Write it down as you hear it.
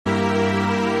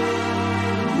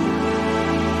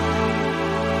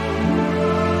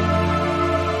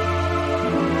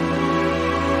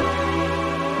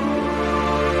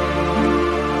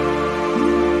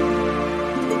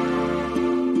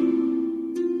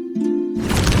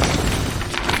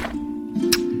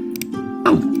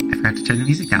forgot to turn the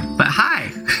music down. But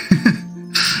hi!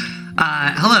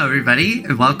 Hello, everybody,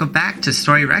 and welcome back to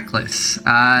Story Reckless.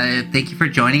 Thank you for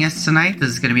joining us tonight. This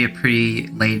is going to be a pretty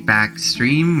laid-back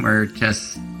stream.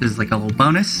 This is like a little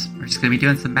bonus. We're just going to be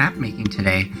doing some map making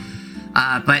today.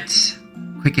 But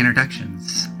quick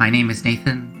introductions. My name is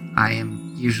Nathan. I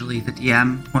am usually the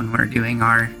DM when we're doing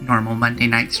our normal Monday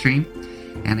night stream,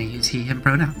 and I use he, him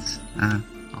pronouns. I'll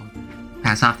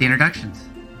pass off the introductions.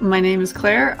 My name is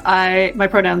Claire. My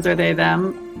pronouns are they,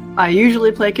 them. I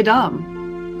usually play Kadam.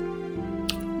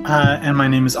 And my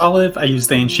name is Olive. I use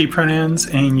they and she pronouns,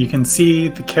 and you can see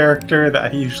the character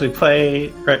that I usually play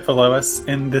right below us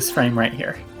in this frame right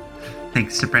here.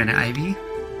 Thanks to Brenna Ivy.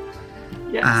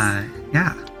 Yes.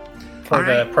 Yeah. For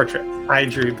the portrait. I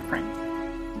drew the frame.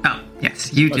 Oh,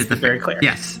 yes, you did the frame. Very clear.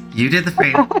 Yes, you did the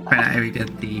frame. Brenna Ivy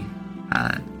did the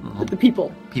the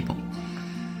people.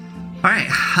 All right.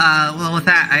 Well, with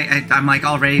that, I'm like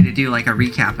all ready to do like a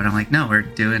recap, and I'm like, no, we're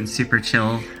doing super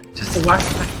chill. Just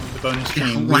last time the bonus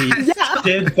stream, we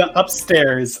did the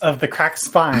upstairs of the Cracked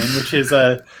Spine, which is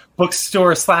a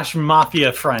bookstore /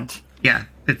 mafia front. Yeah,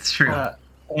 it's true.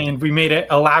 And we made it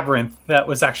a labyrinth that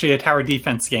was actually a tower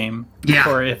defense game. Yeah.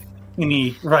 For if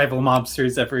any rival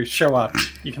mobsters ever show up,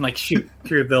 you can like shoot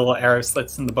through the little arrow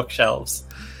slits in the bookshelves.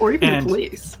 Or even the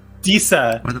police.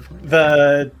 Disa,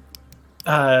 the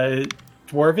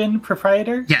dwarven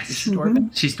proprietor? Yes. Is she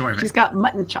dwarven? She's dwarven. She's got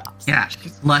mutton chops. Yeah,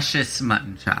 luscious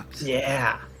mutton chops.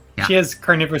 Yeah. She has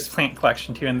carnivorous plant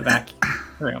collection too in the back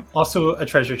room. Also a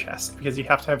treasure chest, because you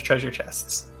have to have treasure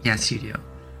chests. Yes, you do.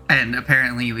 And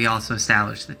apparently we also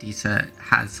established that Disa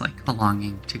has like a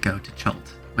longing to go to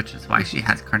Chult, which is why she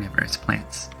has carnivorous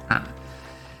plants. And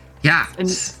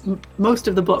most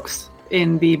of the books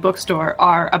in the bookstore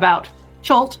are about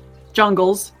Chult,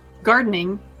 jungles,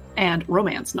 gardening, and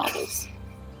romance novels.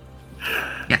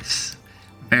 Yes,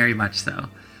 very much so.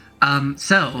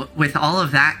 So with all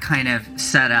of that kind of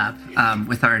set up,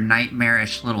 with our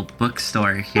nightmarish little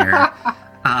bookstore here,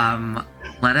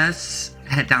 let us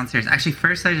head downstairs. Actually,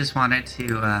 first I just wanted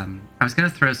to, I was going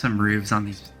to throw some roofs on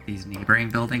these neighboring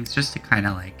buildings just to kind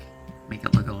of like make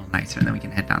it look a little nicer, and then we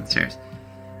can head downstairs.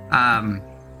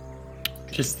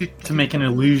 Just to make an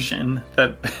illusion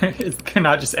that they're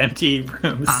not just empty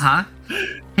rooms. Uh-huh.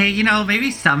 Hey,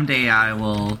 maybe someday I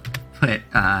will put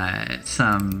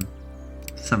some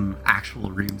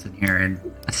actual rooms in here and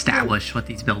establish what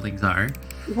these buildings are.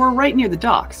 We're right near the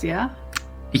docks, yeah?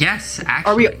 Yes,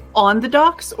 actually. Are we on the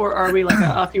docks, or are we like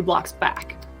a few blocks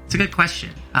back? It's a good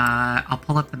question. I'll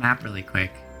pull up the map really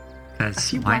quick,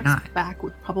 because why blocks not? Back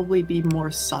would probably be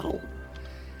more subtle.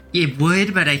 It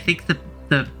would, but I think the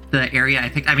area I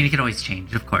picked, I mean, it can always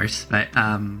change, of course, but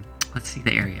let's see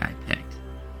the area I picked.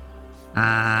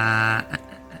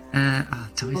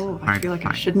 It's always hard I feel like to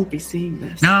find. I shouldn't be seeing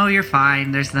this. No, you're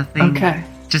fine. There's nothing. Okay.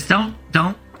 Just don't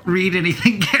read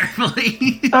anything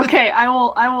carefully. Okay, I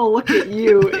will look at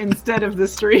you instead of the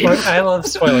stream. Look, I love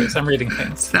spoilers. I'm reading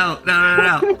things. No.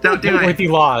 Don't do it. With the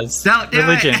laws. Don't do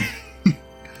religion. it.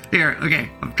 Here, okay.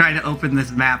 I'm trying to open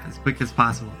this map as quick as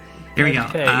possible. Here we go.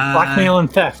 Okay, blackmail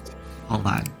and theft. Hold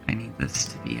on. I need this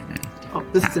to be in a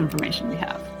different This tab. is information we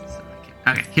have. So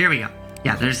okay, here we go.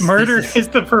 Yeah, there's Murder this is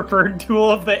the preferred tool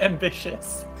of the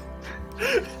ambitious.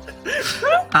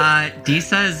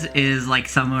 Disa's is like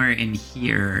somewhere in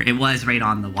here. It was right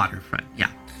on the waterfront. Yeah.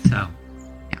 So,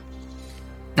 yeah.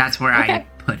 That's where I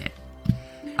put it.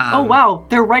 Oh wow,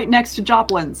 they're right next to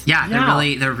Joplin's. Yeah,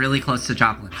 they're really close to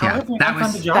Joplin's. How have we not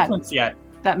gone to Joplin's yet?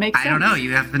 That makes sense. I don't know.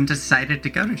 You haven't decided to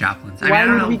go to Joplin's. Why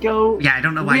would we go? Yeah, I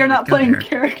don't know why we are not playing there.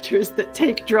 characters that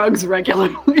take drugs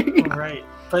regularly. Right.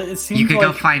 But it seems you could like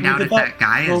go find out if that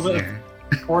guy is there.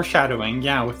 Foreshadowing,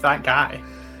 yeah, with that guy.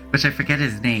 Which I forget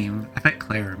his name. I bet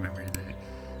Claire remembers it.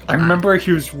 I remember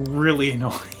he was really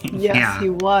annoying. Yes, he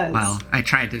was. Well, I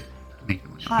tried to make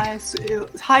it High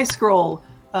scroll.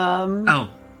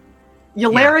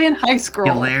 Yularian High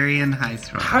Scroll. Yularian High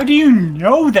Scroll. How do you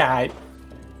know that?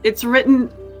 It's written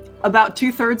about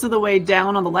 2/3 of the way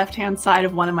down on the left-hand side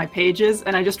of one of my pages,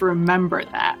 and I just remember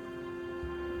that.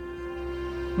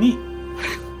 Neat.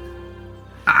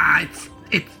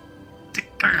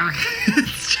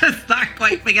 It's just not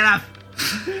quite big enough.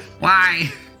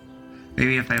 Why?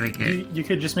 Maybe if I make it. You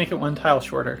could just make it one tile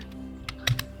shorter.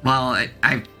 Well,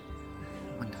 I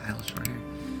one tile shorter.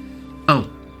 Oh,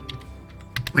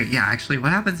 wait. Yeah, actually,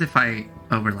 what happens if I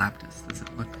overlap this? Does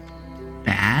it look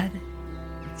bad?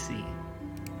 Let's see.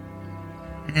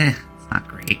 It's not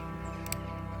great.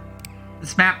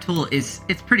 This map tool it's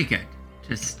pretty good.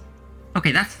 Just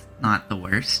okay. That's not the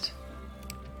worst.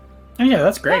 Oh yeah,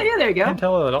 that's great. Yeah, there you go. Can't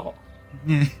tell it at all.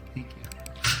 Yeah, thank you.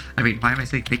 I mean, why am I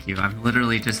saying thank you? I'm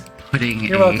literally just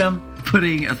You're welcome.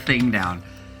 Putting a thing down.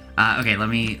 Okay, let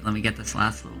me get this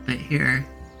last little bit here.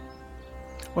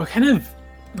 What kind of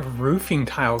roofing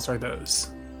tiles are those?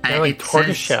 They're like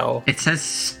tortoiseshell. It says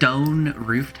stone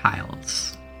roof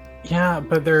tiles. Yeah,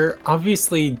 but they're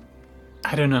obviously,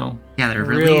 I don't know. Yeah, they're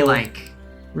really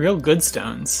real good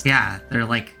stones. Yeah, they're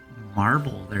like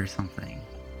marbled or something.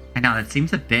 I know that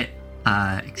seems a bit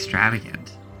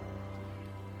extravagant.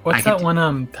 What's that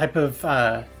one type of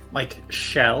like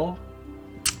shell?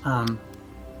 Do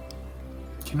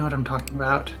you know what I'm talking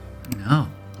about? No.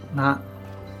 Not.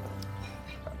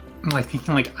 I'm like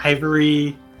thinking like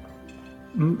ivory.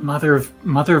 Mother of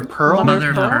pearl. Mother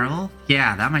of pearl.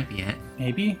 Yeah, that might be it.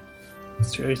 Maybe.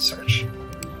 Let's do a search.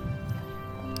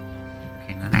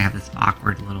 Okay, then I have this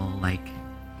awkward little like.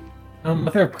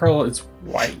 Mother of pearl is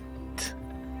white.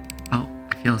 Oh,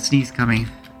 I feel a sneeze coming.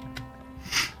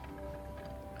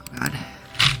 Oh, God.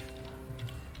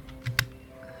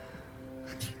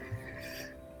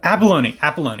 Abalone.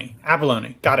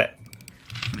 Got it.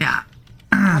 Yeah.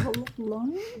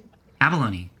 Abalone?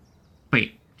 Abalone.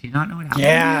 Wait, do you not know what abalone is?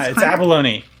 Yeah, it's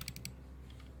abalone.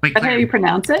 Wait, That's how you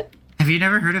pronounce it? have you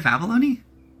never heard of abalone?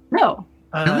 No.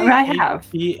 Really? I have.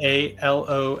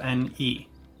 Balone.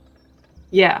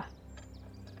 Yeah.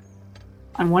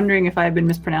 I'm wondering if I've been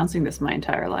mispronouncing this my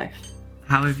entire life.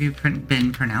 How have you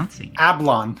been pronouncing it?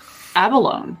 Abalone.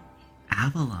 Abalone.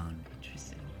 Abalone.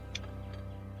 Interesting.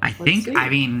 I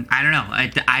mean, I don't know.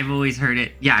 I've always heard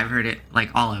it. Yeah, I've heard it like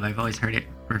olive. I've always heard it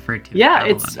referred to. Yeah,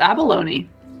 as it's abalone.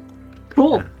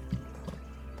 Cool. Yeah.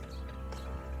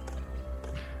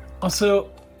 Also,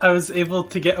 I was able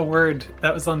to get a word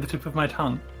that was on the tip of my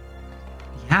tongue.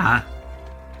 Yeah.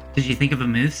 Did you think of a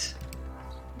moose?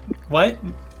 What?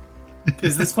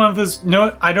 Is this one of those?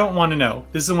 No, I don't want to know.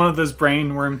 This is one of those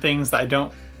brain worm things that I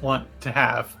don't want to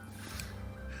have.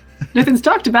 Nathan's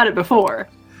talked about it before.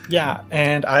 Yeah,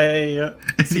 and I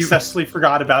successfully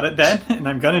forgot about it then, and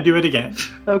I'm gonna do it again.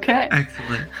 Okay.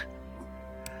 Excellent.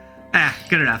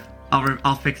 Good enough.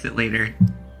 I'll fix it later.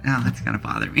 Oh, that's gonna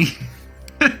bother me.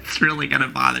 It's really gonna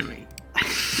bother me.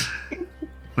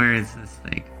 Where is this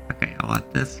thing? Okay, I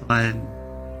want this one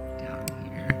down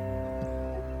here.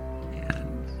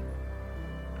 And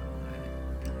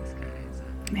these guys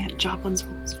up. Man, Joplin's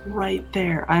was right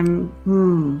there.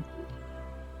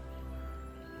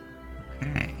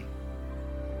 Okay.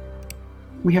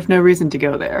 We have no reason to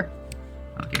go there.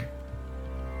 Oh dear.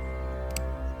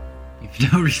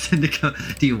 You've no reason to go.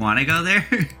 Do you want to go there?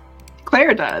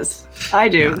 Claire does. I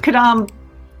do. Yeah. Kadam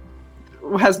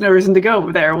has no reason to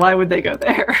go there. Why would they go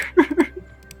there?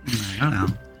 I don't know.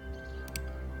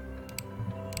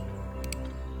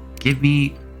 Give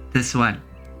me this one.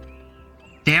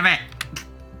 Damn it!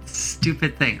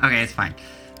 Stupid thing. Okay, it's fine.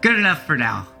 Good enough for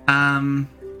now.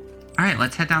 Alright,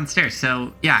 let's head downstairs.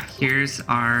 So, yeah, here's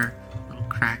our little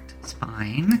cracked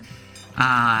spine.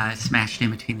 Smashed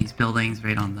in between these buildings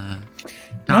right on the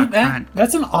dock front.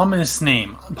 That's an ominous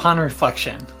name, upon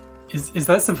reflection. Is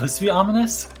that supposed to be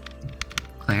ominous?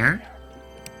 Claire?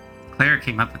 Claire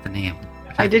came up with the name.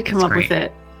 I did come up with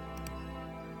it.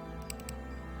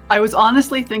 I was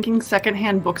honestly thinking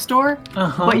secondhand bookstore,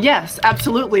 but yes,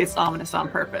 absolutely it's ominous on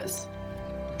purpose.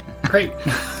 Great.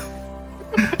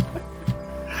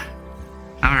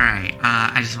 Alright,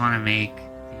 I just want to make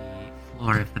the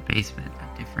floor of the basement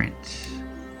a different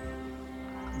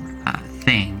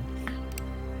thing.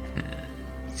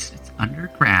 It's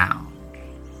underground.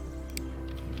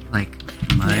 Like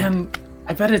mud. Man,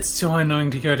 I bet it's so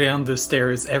annoying to go down the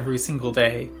stairs every single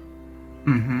day.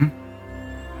 Mm-hmm.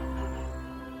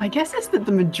 I guess it's that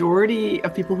the majority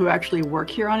of people who actually work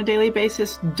here on a daily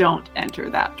basis don't enter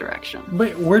that direction.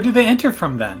 Wait, where do they enter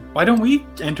from then? Why don't we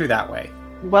enter that way?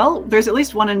 Well, there's at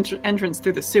least one entrance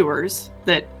through the sewers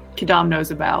that Kadam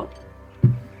knows about.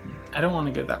 I don't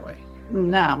want to go that way.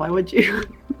 Nah, why would you?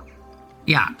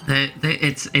 Yeah,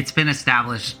 it's been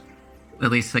established,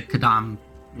 at least that Kadam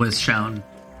was shown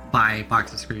by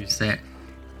Box of Screws, that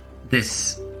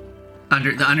this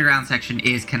the underground section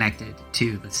is connected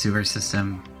to the sewer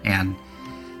system, and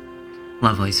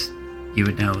Lovelace, you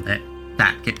would know that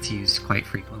that gets used quite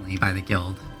frequently by the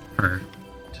guild for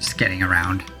just getting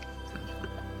around. So,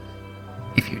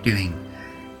 if you're doing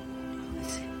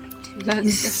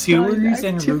sewers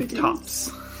and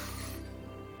rooftops.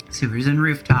 Sewers and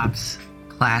rooftops,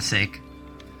 classic.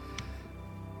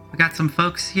 We got some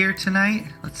folks here tonight.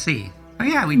 Let's see. Oh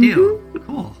yeah, we do.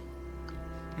 Cool.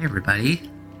 Hey everybody.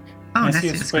 Oh,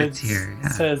 Nessia Squid's here. Yeah.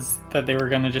 Says that they were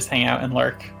going to just hang out and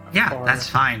lurk. Yeah, that's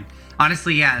fine.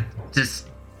 Honestly, yeah, just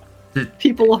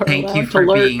people are thank you allowed for to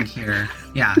lurk. being here.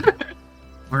 Yeah.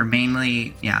 We're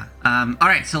mainly all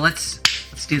right, so let's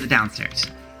do the downstairs.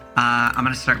 I'm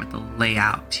going to start with the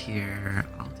layout here.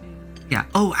 Yeah.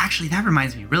 Oh, actually, that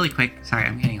reminds me really quick. Sorry,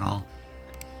 I'm getting all...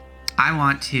 I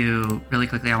want to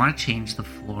change the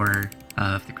floor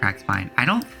of the cracked spine. I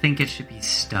don't think it should be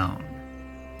stone.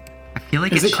 I feel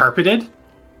like Is it carpeted?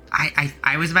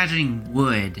 I was imagining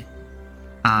wood.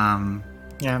 Yeah,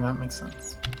 that makes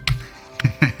sense.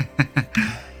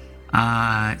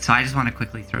 So I just want to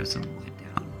quickly throw some wood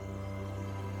down.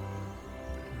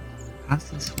 How's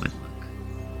this wood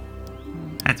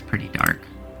look? That's pretty dark.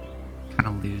 Kind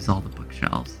of lose all the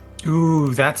bookshelves.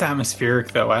 Ooh, that's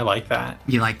atmospheric, though. I like that.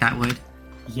 You like that wood?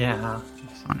 Yeah.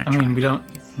 I mean, we don't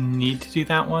need to do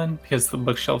that one because the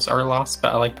bookshelves are lost,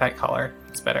 but I like that color.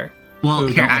 It's better. Well, Ooh,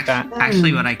 here, like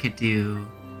actually, what I could do...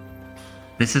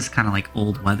 This is kind of like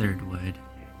old weathered wood.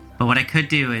 But what I could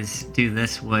do is do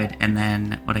this wood, and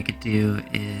then what I could do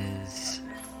is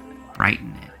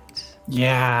brighten it.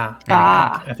 Yeah.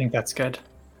 I think that's good.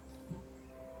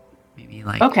 Maybe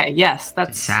like... Okay, yes,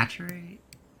 that's... Saturate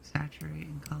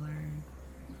in color.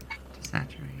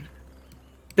 Saturate.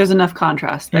 There's enough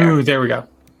contrast there. Ooh, there we go.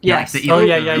 Yes. Like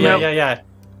Yeah.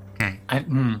 Okay.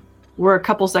 We're a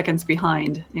couple seconds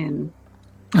behind in...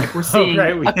 Like we're seeing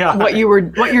right, what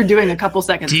you're doing a couple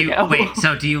seconds ago. Wait,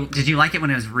 so did you like it when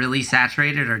it was really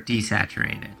saturated or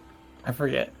desaturated? I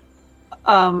forget.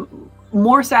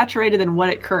 More saturated than what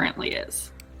it currently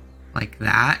is. Like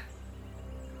that?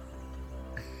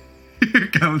 Here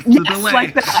comes the delay.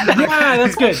 Like that. Yeah,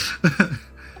 that's good.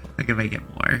 I can make it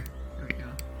more.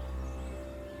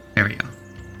 There we go.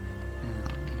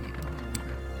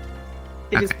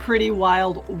 It is pretty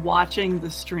wild watching the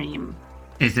stream.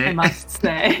 Is it? I must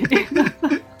say.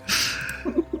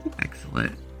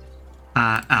 Excellent.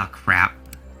 Oh crap.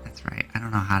 That's right. I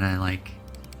don't know how to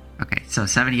Okay, so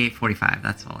 7845.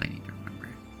 That's all I need to remember.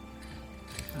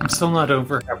 I'm still not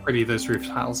over how pretty those roof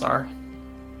tiles are.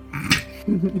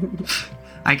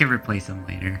 I can replace them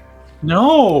later.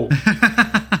 No.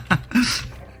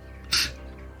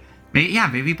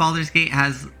 Maybe Baldur's Gate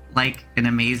has an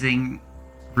amazing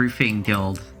roofing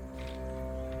guild.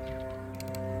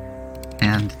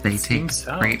 And they take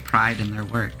great pride in their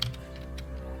work.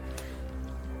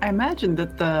 I imagine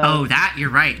that you're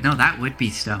right. No, that would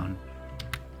be stone.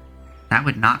 That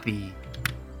would not be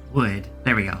wood.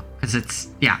 There we go. Because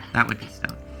that would be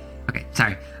stone. Okay,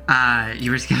 sorry.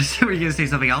 You were gonna say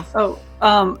something else?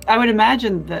 I would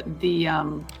imagine that the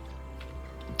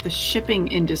shipping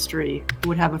industry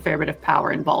would have a fair bit of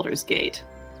power in Baldur's Gate.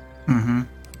 Mm-hmm.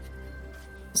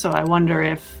 So I wonder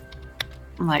if,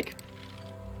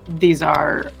 these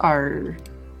are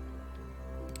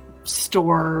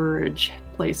storage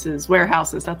places,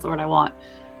 warehouses, that's the word I want,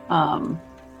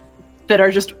 that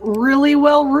are just really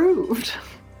well roofed.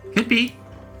 Could be.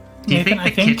 Do you think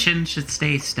the kitchen should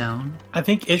stay stone? I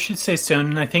think it should stay stone,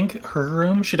 and I think her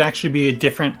room should actually be a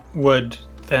different wood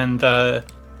than the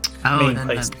main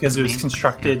place, because it was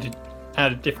constructed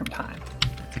at a different time.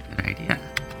 That's a good idea.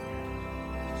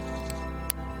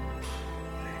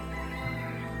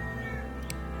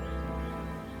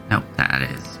 Nope, that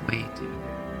is way too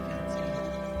fancy.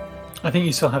 I think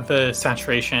you still have the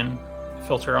saturation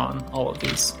filter on all of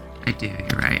these. I do,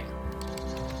 you're right.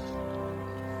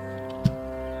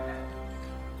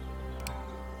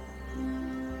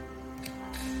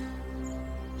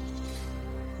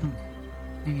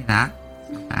 Maybe that.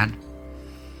 It's not bad.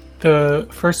 The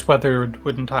first weathered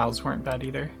wooden tiles weren't bad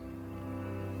either.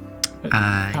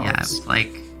 Yeah, it was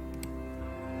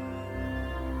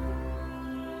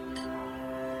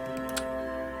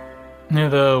No,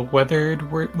 the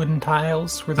weathered wooden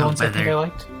tiles were the ones I think I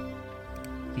liked.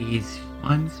 These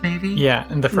ones, maybe? Yeah,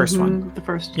 and the first one. The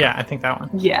first. Yeah, I think that one.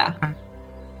 Yeah. Okay.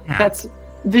 Yeah. That's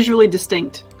visually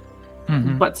distinct,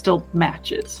 Mm-hmm. but still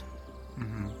matches.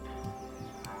 Mm-hmm.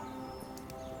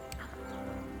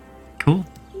 Cool.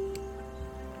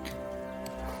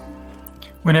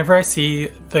 Whenever I see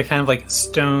the kind of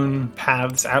stone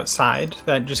paths outside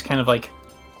that just kind of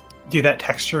do that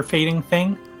texture fading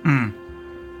thing,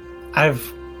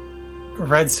 I've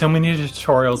read so many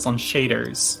tutorials on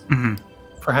shaders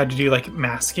for how to do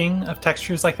masking of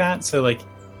textures like that. So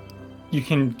you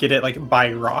can get it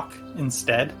by rock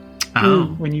instead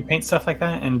when you paint stuff like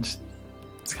that. And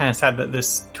it's kind of sad that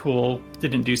this tool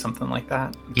didn't do something like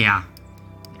that. Yeah.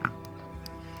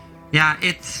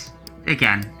 It's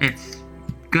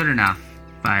good enough,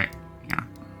 but yeah.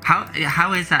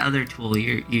 How is that other tool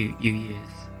you use?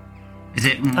 Is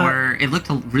it more... it looked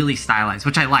really stylized,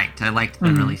 which I liked. I liked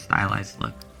the really stylized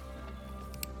look.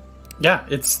 Yeah,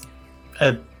 it's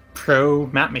a pro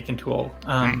map-making tool.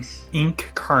 Nice.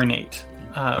 Incarnate,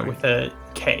 with a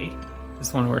K, is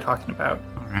the one we're talking about.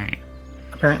 All right.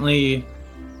 Apparently,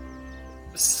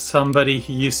 somebody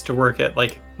who used to work at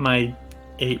like my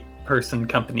 8-person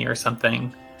company or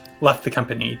something left the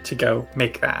company to go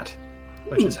make that,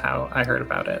 which is how I heard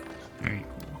about it. Very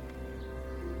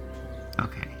cool.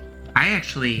 Okay. I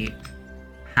actually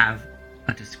have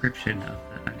a description of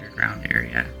the underground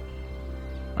area,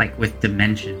 like with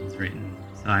dimensions written.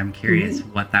 So I'm curious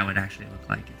what that would actually look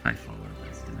like if I followed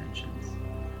those dimensions.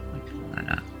 Let me pull that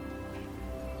up.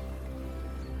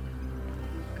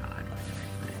 God, where did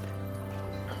I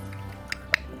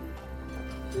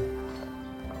put it?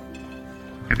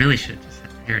 I really should just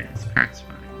have, here it is, cracked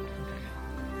spine.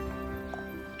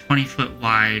 20-foot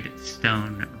wide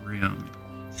stone room.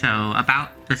 So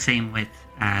about the same width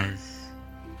as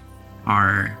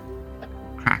our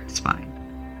cracked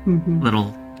spine.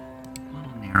 Little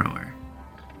narrower.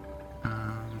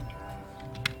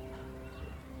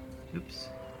 Oops.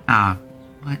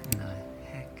 What in the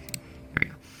heck? Here we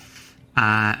go.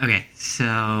 Okay,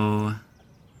 so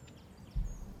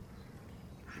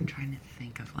I'm trying to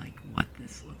think of like what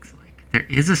this looks like. There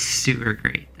is a sewer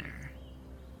grate there.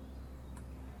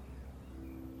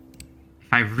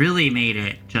 If I really made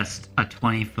it just a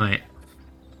 20-foot.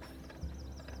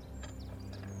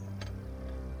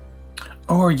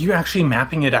 Oh, are you actually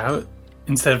mapping it out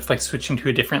instead of like switching to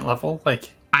a different level? Like,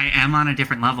 I am on a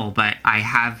different level, but I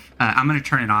have. I'm going to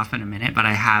turn it off in a minute, but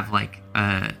I have like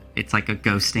it's like a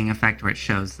ghosting effect where it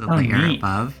shows the layer neat.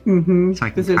 above. Mm-hmm. So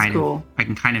I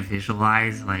can kind of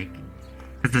visualize like,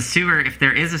 because the sewer, if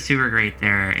there is a sewer grate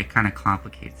there, it kind of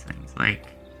complicates things. Like,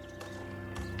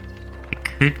 it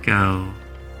could go,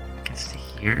 I guess, to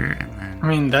here and then. I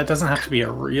mean, that doesn't have to be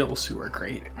a real sewer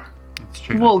grate. It's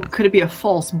true. Well, could it be a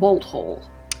false bolt hole?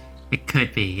 It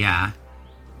could be, yeah.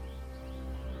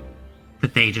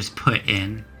 That they just put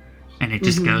in, and it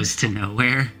just goes to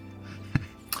nowhere.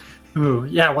 Ooh,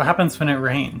 yeah, what happens when it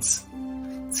rains?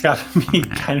 It's got to be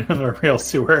kind of a real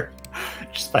sewer,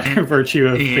 just by virtue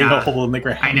of being a hole in the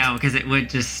ground. I know, because it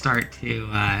would just start to,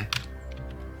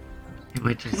 it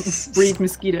would just... breed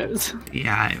mosquitoes.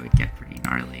 Yeah, it would get pretty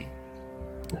gnarly.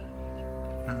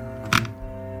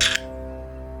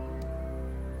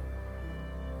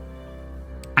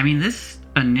 I mean, this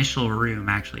initial room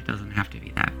actually doesn't have to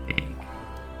be that big.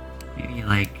 Maybe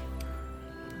like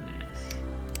this.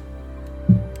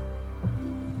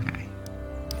 Okay.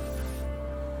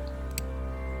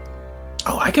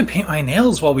 Oh, I could paint my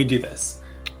nails while we do this.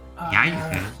 Yeah,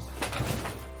 you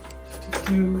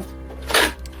could.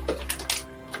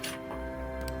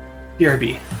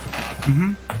 BRB.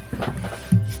 Mm-hmm.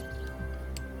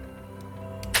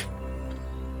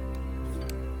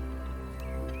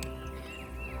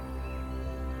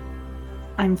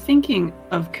 I'm thinking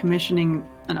of commissioning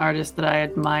an artist that I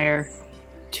admire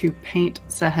to paint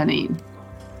Sehanine.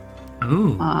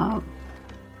 Ooh.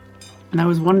 And I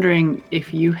was wondering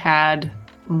if you had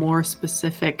more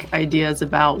specific ideas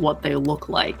about what they look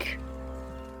like,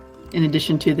 in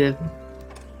addition to the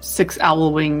 6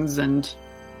 owl wings and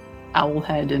owl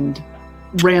head and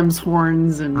ram's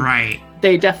horns, and Right.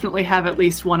 they definitely have at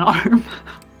least one arm.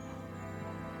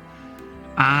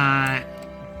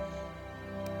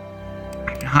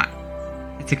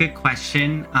 It's a good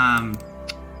question.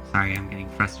 Sorry, I'm getting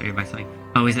frustrated by something.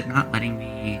 Oh, is it not letting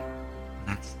me?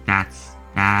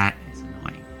 That is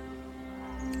annoying.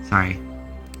 Sorry,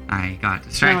 I got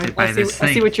distracted by this thing.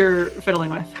 I see what you're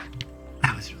fiddling with.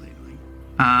 That was really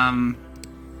annoying.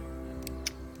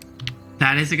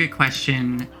 That is a good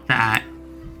question that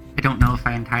I don't know if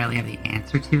I entirely have the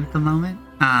answer to at the moment.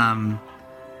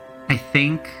 I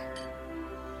think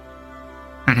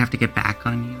I'd have to get back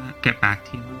to you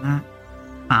on that.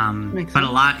 Makes But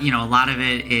sense. a lot of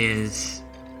it is.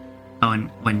 Oh, and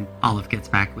when Olive gets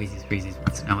back, Wheezy's Breezy's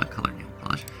wants to know what color nail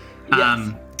polish.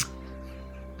 Yes.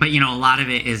 But a lot of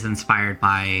it is inspired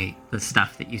by the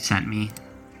stuff that you sent me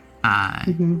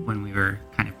when we were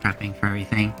kind of prepping for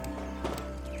everything.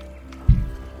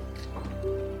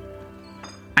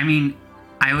 I mean,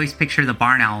 I always picture the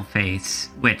barn owl face,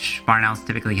 which barn owls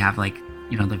typically have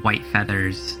the white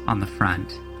feathers on the front.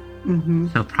 Mm-hmm.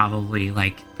 So probably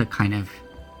like the kind of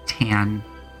tan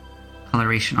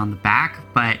coloration on the back,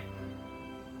 but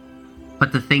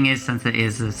the thing is, since it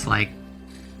is this like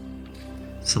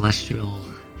celestial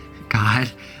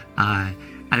god, I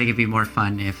think it'd be more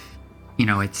fun if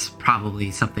it's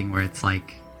probably something where it's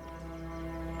like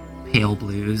pale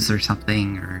blues or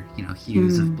something, or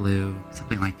hues of blue,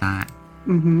 something like that.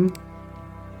 Mm-hmm.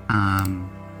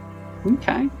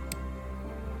 Okay.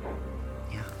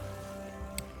 Yeah,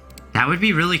 that would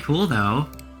be really cool though.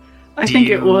 I think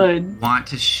it would. Want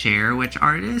to share which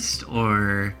artist,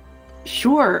 or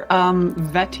Sure.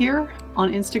 Vetir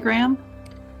on Instagram.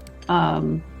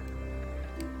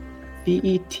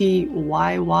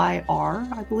 VETYYR,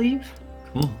 I believe.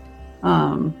 Cool.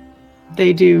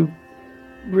 They do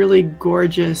really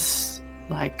gorgeous,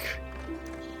 like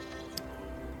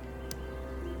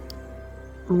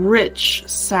rich,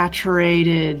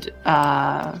 saturated,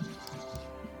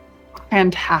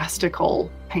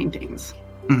 fantastical paintings.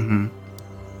 Mm-hmm.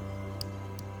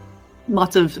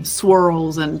 Lots of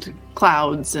swirls and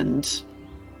clouds and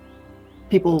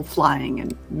people flying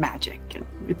and magic, and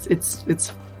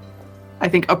it's I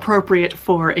think appropriate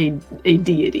for a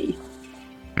deity.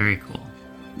 Very cool.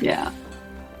 Yeah.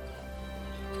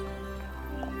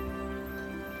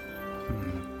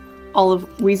 All of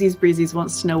Wheezy's Breezy's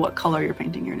wants to know what color you're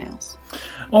painting your nails.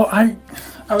 Well, I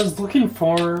was looking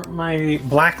for my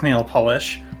black nail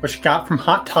polish, which I got from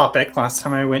Hot Topic last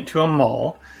time I went to a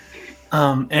mall.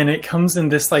 And it comes in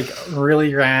this like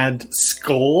really rad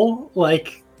skull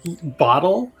like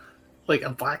bottle, like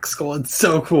a black skull. It's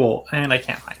so cool, and I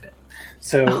can't find it.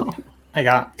 So I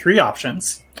got 3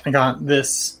 options. I got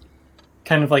this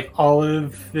kind of like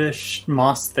olive-ish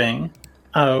moss thing,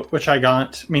 which I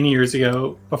got many years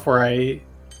ago before I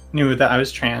knew that I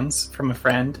was trans from a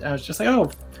friend. I was just like,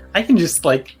 oh, I can just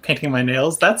like painting my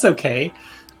nails. That's okay.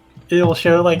 It'll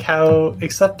show like how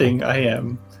accepting I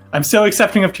am. I'm so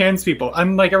accepting of trans people.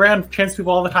 I'm like around trans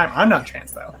people all the time. I'm not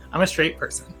trans though. I'm a straight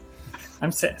person.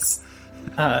 I'm cis.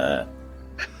 I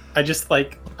just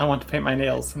like, I want to paint my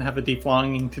nails and have a deep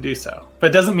longing to do so. But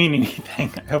it doesn't mean anything.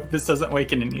 I hope this doesn't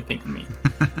awaken anything in me.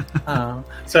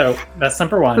 So that's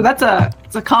number 1. So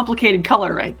it's a complicated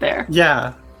color right there.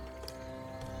 Yeah.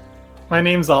 My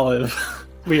name's Olive.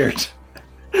 Weird.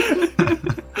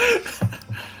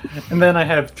 And then I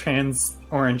have trans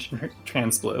orange and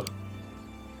trans blue.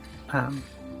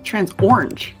 Trans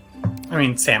orange. I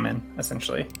mean salmon,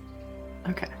 essentially.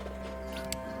 Okay.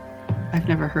 I've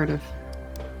never heard of.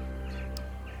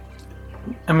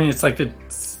 I mean, it's like the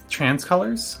trans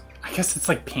colors. I guess it's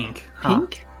like pink. Huh?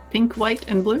 Pink? Pink, white,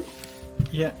 and blue?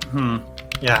 Yeah.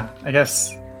 Yeah, I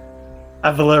guess I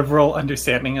have a liberal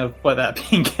understanding of what that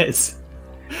pink is.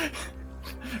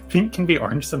 Pink can be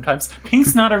orange sometimes.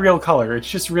 Pink's not a real color. It's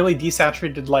just really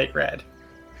desaturated light red.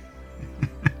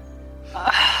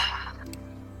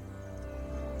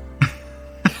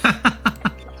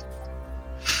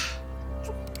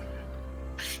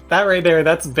 That right there,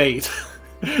 that's bait.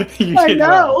 You I did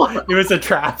know. wrong. It was a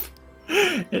trap.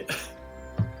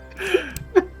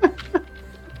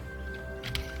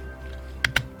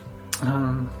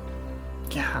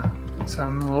 Yeah. So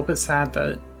I'm a little bit sad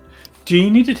that. Do you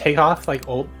need to take off like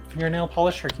old fingernail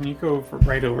polish, or can you go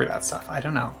right over that stuff? I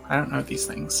don't know. I don't know these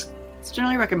things. It's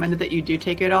generally recommended that you do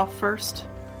take it off first.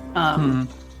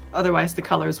 Otherwise, the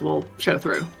colors will show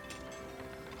through,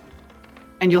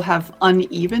 and you'll have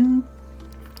uneven.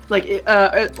 Like,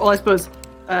 well, I suppose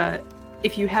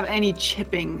if you have any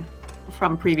chipping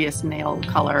from previous nail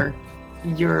color,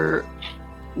 your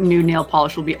new nail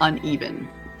polish will be uneven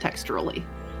texturally.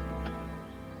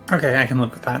 Okay, I can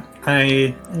live with that.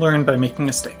 I learned by making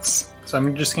mistakes. So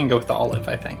I'm just going to go with the olive,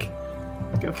 I think.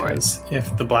 Go for it. Because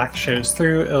if the black shows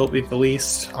through, it'll be the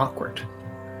least awkward.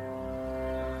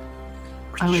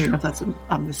 I don't even know if that's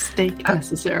a mistake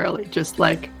necessarily, just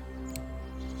like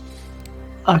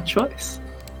a choice.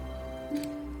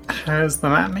 How's the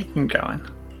map making going?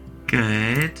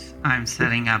 Good. I'm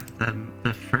setting up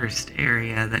the first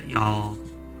area that y'all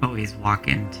always walk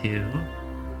into.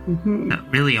 Mm-hmm. That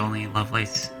really only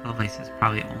Lovelace has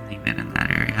probably only been in that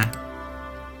area.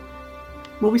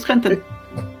 Well, we spent the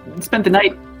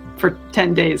night for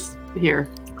 10 days here.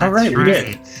 All right, we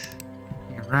did.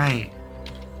 You're right.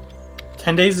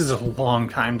 10 days is a long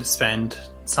time to spend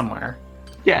somewhere.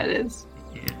 Yeah, it is.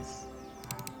 It is.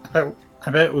 I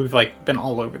bet we've like been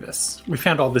all over this. We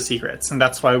found all the secrets, and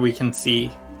that's why we can see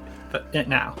it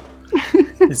now.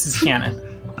 This is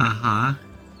canon. Uh-huh.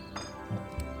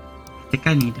 I think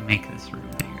I need to make this room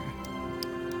bigger.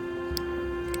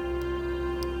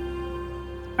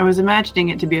 I was imagining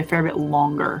it to be a fair bit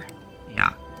longer.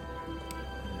 Yeah.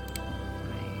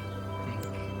 I think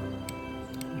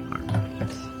you are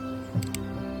right.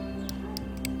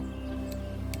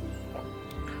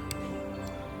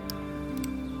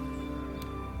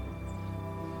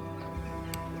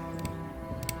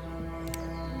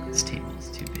 This table is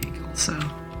too big also.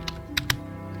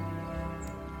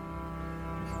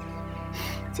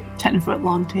 It's a 10-foot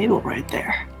long table right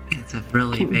there. It's a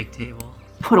really big table.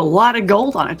 Put a lot of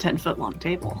gold on a 10-foot long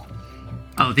table.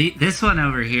 Oh, this one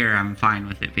over here, I'm fine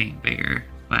with it being bigger,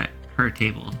 but her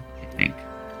table, I think,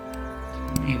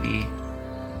 maybe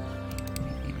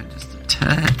even just a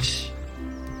touch.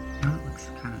 Oh, it looks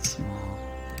kind of small.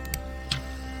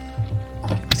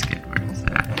 Let's get where is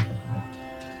that?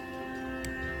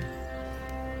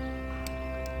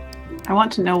 I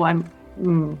want to know why.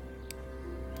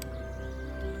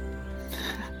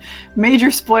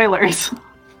 Major spoilers.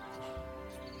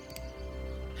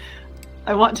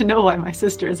 I want to know why my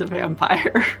sister is a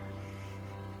vampire.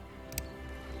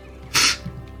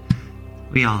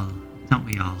 Don't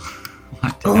we all?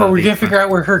 Are we gonna figure out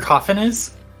where her coffin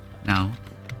is? No.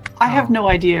 I have no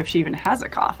idea if she even has a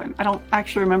coffin. I don't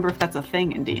actually remember if that's a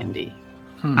thing in D&D.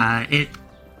 It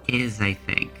is, I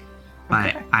think,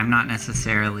 but Okay. I'm not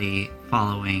necessarily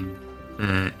following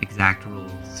the exact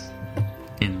rules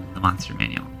in the monster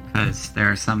manual because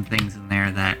there are some things in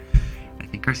there that I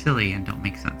think are silly and don't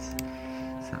make sense.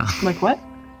 So, Like what?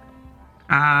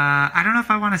 I don't know if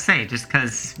I want to say just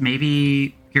because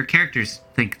maybe your characters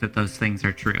think that those things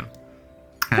are true.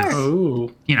 'Cause,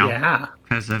 Oh, yeah.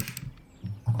 because of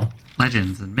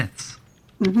legends and myths.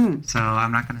 Mm-hmm. So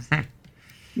I'm not going to say.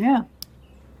 Yeah.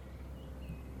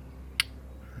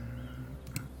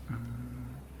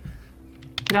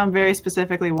 Don very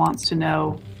specifically wants to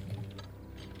know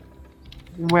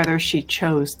whether she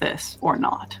chose this or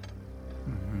not.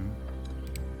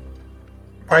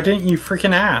 Why didn't you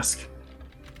freaking ask?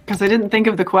 Because I didn't think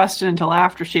of the question until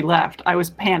after she left. I was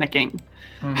panicking.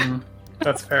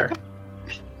 That's fair.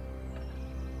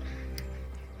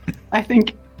 I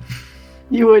think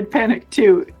you would panic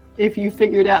too if you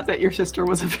figured out that your sister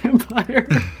was a vampire.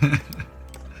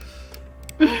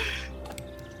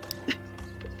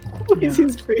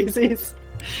 These crazies.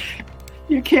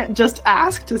 You can't just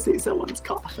ask to see someone's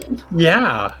coffin.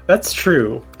 Yeah, that's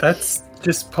true. That's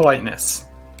just politeness.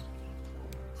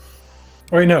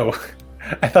 Wait, no.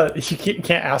 I thought you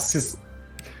can't ask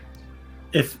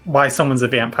why someone's a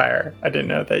vampire. I didn't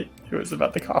know that it was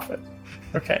about the coffin.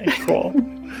 Okay, cool.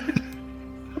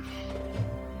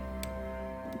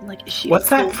 Like, is she What's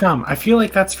that from? I feel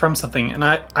like that's from something, and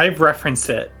I've referenced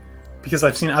it because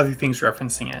I've seen other things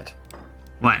referencing it.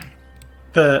 What?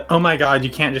 Oh my god, you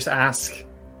can't just ask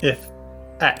if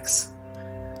X.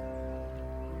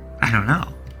 I don't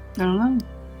know. I don't know.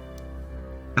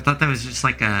 I thought that was just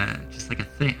like a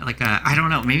thing, I don't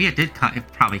know. Maybe it did. It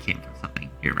probably came from something.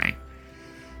 You're right.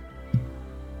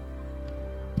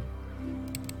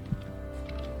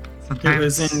 Sometimes It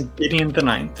was in Gideon the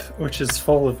Ninth, which is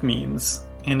full of memes,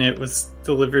 and it was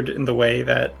delivered in the way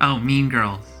that... Oh, Mean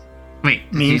Girls. Wait,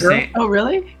 did Mean you Girl? say Oh,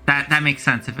 really? that makes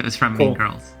sense if it was from Cool. Mean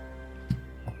Girls.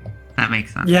 That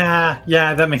makes sense. Yeah,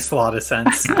 that makes a lot of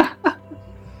sense.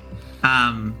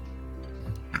 I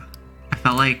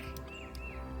felt like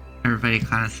everybody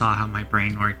kind of saw how my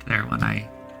brain worked there when I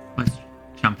was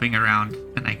jumping around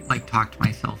and I like talked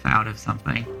myself out of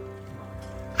something.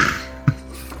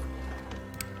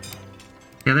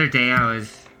 The other day I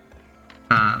was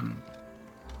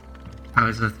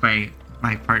with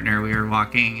my partner. We were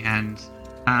walking and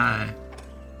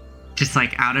just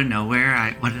like out of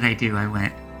nowhere, what did I do? I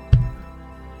went,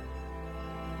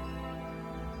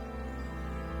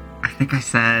 I think I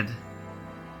said,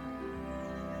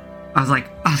 I was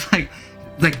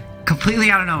like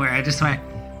completely out of nowhere. I just went,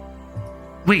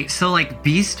 wait, so like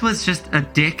Beast was just a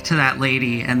dick to that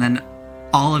lady and then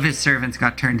all of his servants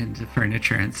got turned into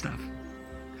furniture and stuff.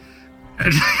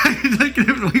 Like,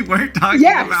 we weren't talking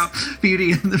about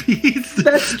Beauty and the Beast.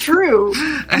 That's true.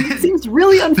 And it seems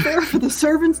really unfair for the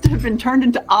servants to have been turned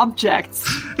into objects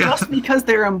just because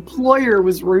their employer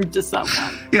was rude to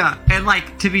someone. Yeah, and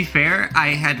like, to be fair, I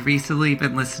had recently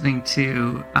been listening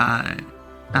to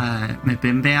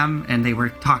Mabim Bam, and they were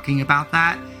talking about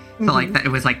that. So like that, it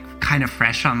was like kind of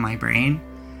fresh on my brain.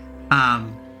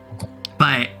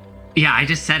 But yeah, I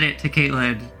just said it to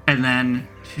Caitlin, and then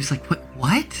she was like,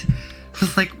 "What?" I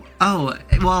was like, "Oh,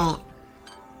 well."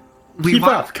 Keep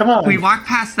up, come on. We walked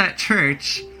past that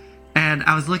church, and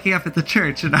I was looking up at the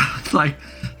church, and I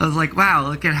was like, "Wow,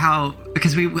 look at how."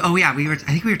 Because I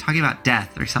think we were talking about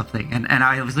death or something, and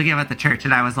I was looking up at the church,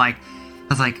 and I was like,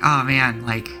 "Oh man,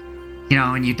 like, you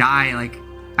know, when you die, like,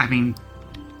 I mean,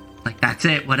 like that's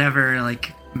it, whatever,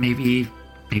 like maybe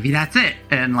that's it,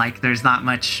 and like there's not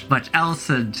much else,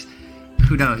 and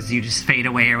who knows, you just fade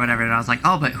away or whatever." And I was like,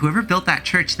 oh, but whoever built that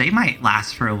church, they might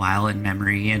last for a while in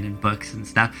memory and in books and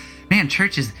stuff. Man,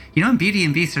 churches, you know, in Beauty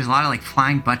and Beast, there's a lot of like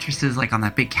flying buttresses like on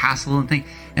that big castle and thing.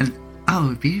 And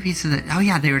Beauty and Beast,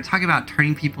 they were talking about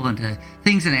turning people into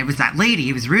things, and it was that lady,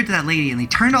 he was rude to that lady, and they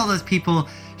turned all those people,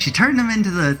 she turned them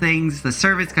into the things, the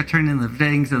servants got turned into the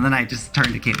things, and then I just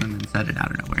turned to Caitlin and said it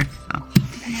out of nowhere. So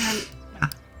Man,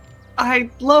 I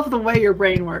love the way your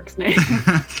brain works, Nate.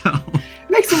 so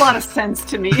Makes a lot of sense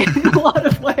to me in a lot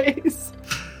of ways.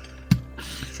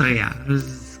 So yeah, it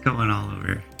was going all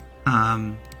over.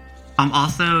 I'm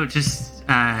also just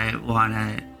want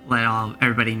to let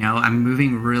everybody know I'm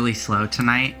moving really slow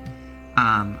tonight.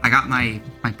 I got my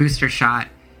booster shot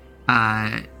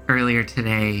earlier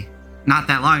today. Not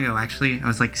that long ago, actually. I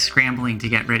was like scrambling to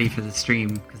get ready for the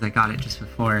stream because I got it just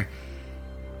before.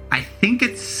 I think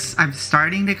I'm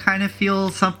starting to kind of feel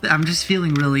something. I'm just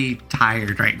feeling really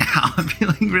tired right now. I'm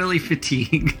feeling really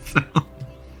fatigued. So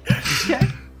Okay.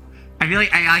 I feel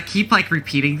like I keep like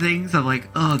repeating things. I'm like,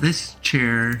 oh, this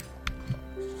chair.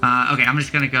 Okay, I'm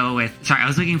just gonna go with. Sorry, I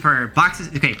was looking for boxes.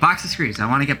 Okay, box of screws. I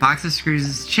want to get box of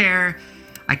screws' chair.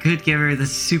 I could give her the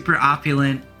super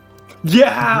opulent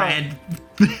red.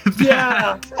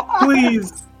 Yeah,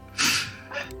 please.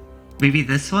 Maybe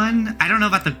this one. I don't know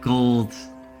about the gold.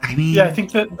 I mean, Yeah, I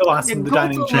think that the last one, the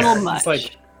dining gold's a chair, little much, it's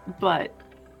like, but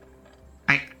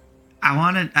I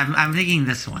want to. I'm thinking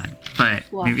this one, but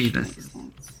maybe flush this makes is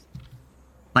sense.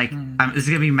 like. This is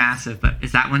gonna be massive, but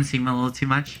is that one seem a little too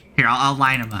much? Here, I'll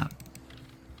line them up.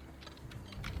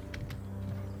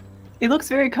 It looks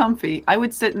very comfy. I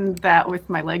would sit in that with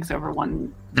my legs over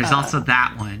one. There's also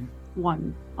that one,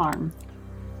 one arm.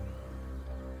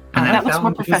 and then, that looks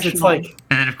more because professional. it's like,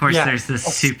 and then of course yeah, there's this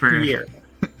a super. sphere.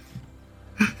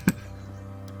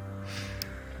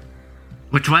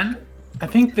 Which one? I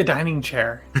think the dining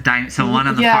chair. The dining. So one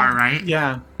on the Yeah. far right.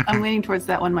 Yeah, I'm leaning towards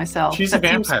that one myself. she's a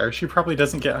That seems- vampire. She probably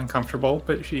doesn't get uncomfortable,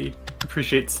 but she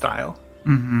appreciates style.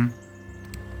 Mm-hmm.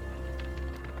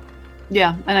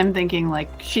 Yeah, and I'm thinking like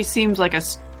she seems like a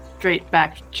straight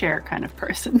back chair kind of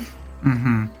person.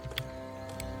 Mm-hmm.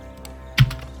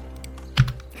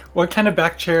 What kind of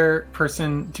back chair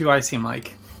person do I seem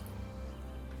like?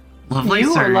 Lovelace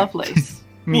You or or Lovelace?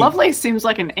 Me. Lovelace seems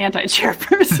like an anti-chair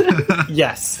person.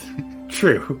 Yes,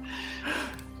 true.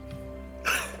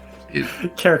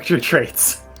 Character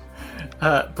traits.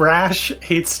 Brash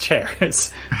hates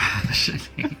chairs.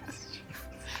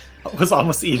 Was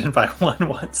almost eaten by one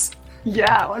once.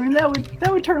 Yeah, I mean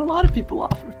that would turn a lot of people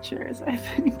off of chairs, I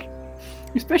think.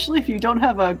 Especially if you don't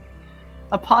have a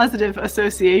positive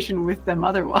association with them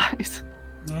otherwise.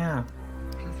 Yeah.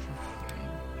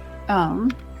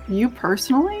 You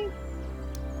personally?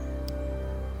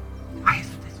 Why is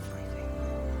this freezing?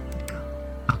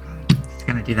 Oh god. It's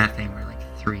gonna do that thing where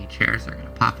like 3 chairs are gonna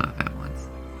pop up at once.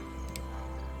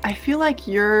 I feel like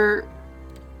you're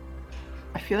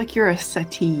a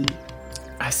settee.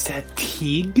 A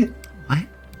settee? What?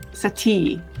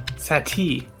 Settee.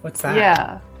 Settee. What's that?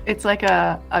 Yeah. It's like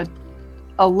a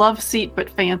love seat but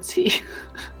fancy.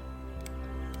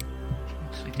 I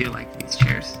actually do like these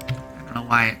chairs. I don't know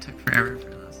why it took forever for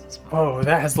those to spawn. Oh,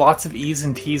 that has lots of E's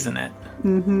and T's in it.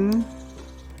 Mm-hmm.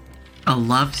 A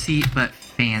love seat but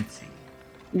fancy.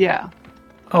 Yeah.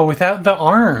 Oh, without the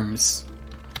arms.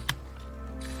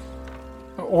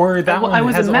 Or that one I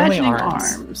was has imagining only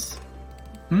arms.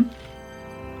 arms.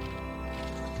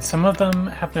 Some of them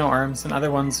have no arms, and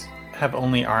other ones have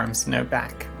only arms, no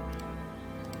back.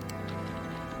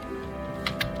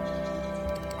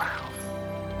 Wow.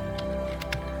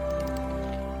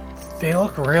 They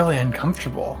look really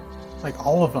uncomfortable. Like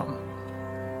all of them.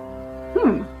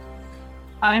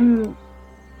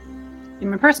 In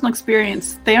my personal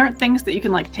experience, they aren't things that you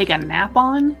can like take a nap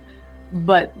on,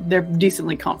 but they're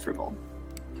decently comfortable.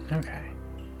 Okay.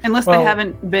 Unless Well- they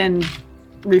haven't been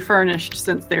refurnished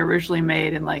since they were originally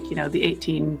made in like, the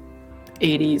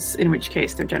 1880s, in which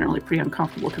case they're generally pretty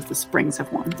uncomfortable because the springs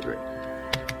have worn through.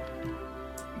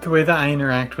 The way that I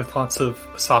interact with lots of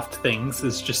soft things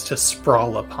is just to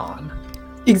sprawl upon.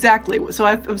 Exactly. So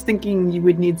I was thinking you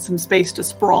would need some space to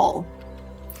sprawl.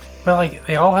 But like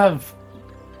they all have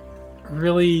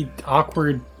really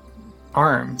awkward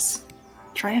arms.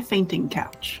 Try a fainting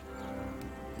couch.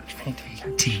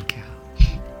 Fainting couch.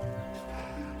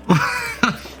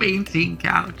 Fainting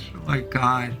couch. Oh my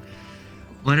god.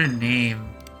 What a name.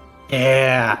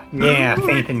 Yeah,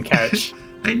 fainting couch.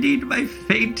 I need my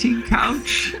fainting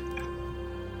couch.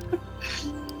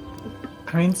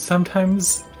 I mean,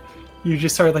 sometimes you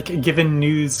just are like given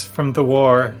news from the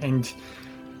war and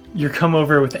you come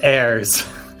over with airs.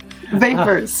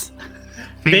 Vapors.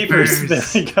 Vapors. There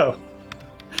we go.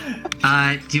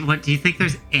 Do you think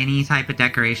there's any type of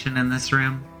decoration in this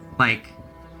room? Like,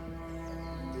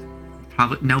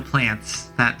 probably no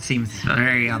plants. That seems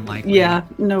very unlikely. Yeah,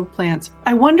 no plants.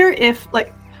 I wonder if,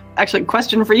 actually,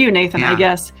 question for you, Nathan, Yeah. I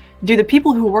guess. Do the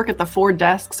people who work at the 4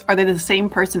 desks, are they the same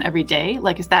person every day?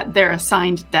 Like, is that their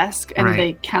assigned desk and Right.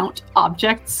 they count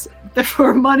objects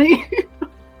for money?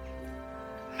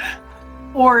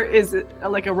 Or is it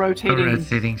like a A rotating?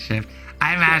 rotating shift.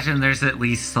 I imagine there's at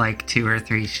least like 2 or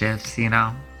 3 shifts, so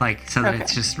that Okay.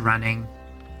 it's just running.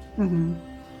 Mhm.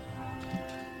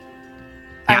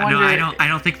 Yeah, I no, wonder- I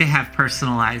don't think they have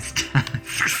personalized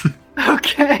tasks.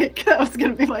 Okay, that was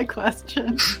going to be my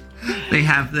question. They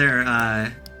have their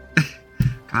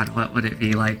God, what would it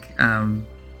be like?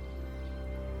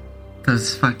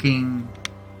 Those fucking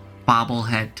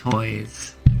bobblehead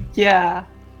toys. Yeah.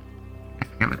 I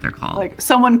forget what they're called. Like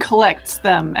someone collects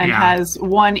them and has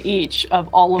one each of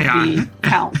all of the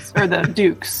counts or the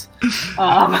dukes.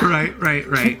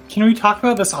 Right. Can we talk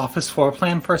about this office floor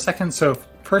plan for a second? So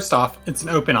first off, it's an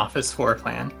open office floor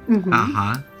plan.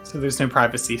 Uh-huh. So there's no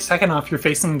privacy. Second off, you're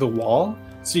facing the wall,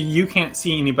 so you can't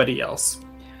see anybody else.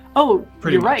 Oh,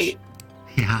 Pretty you're much. right.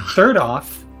 Yeah. Third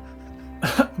off,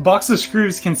 Box of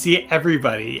Screws can see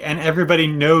everybody, and everybody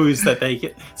knows that they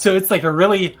get... So it's like a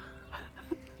really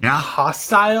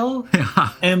hostile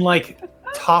and like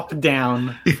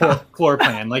top-down floor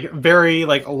plan. Like very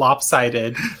like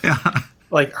lopsided. Yeah.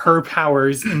 Like her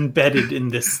powers embedded in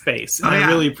this space. And I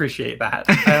really appreciate that.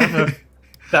 I don't know if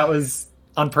that was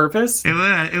on purpose. It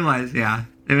was, yeah.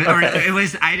 It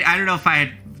was. I don't know if I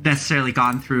had necessarily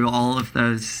gone through all of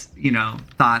those,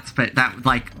 thoughts, but that,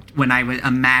 like, when I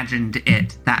imagined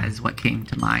it, that is what came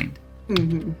to mind.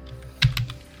 Mm-hmm.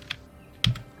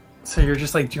 So you're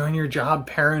just like doing your job,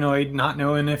 paranoid, not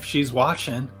knowing if she's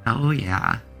watching. Oh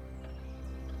yeah,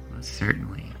 most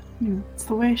certainly. It's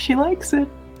the way she likes it.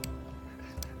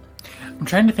 I'm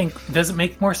trying to think. Does it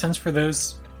make more sense for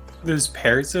those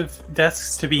pairs of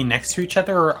desks to be next to each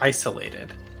other or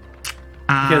isolated?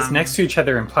 Because next to each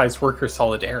other implies worker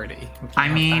solidarity. I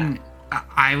mean,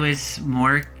 I was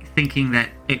more thinking that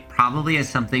it probably is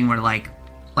something where like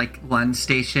one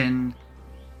station.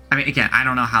 I mean, again, I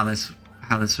don't know how this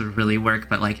would really work,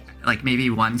 but like maybe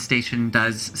one station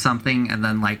does something and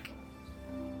then like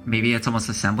maybe it's almost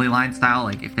assembly line style.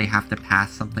 Like if they have to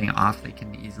pass something off, they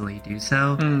can easily do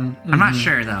so. I'm not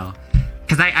sure though.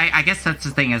 Because I guess that's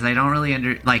the thing is I don't really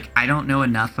I don't know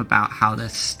enough about how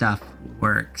this stuff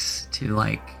works to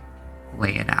like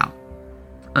lay it out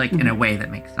like in a way that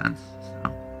makes sense.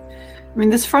 So. I mean,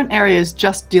 this front area is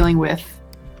just dealing with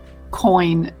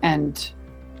coin and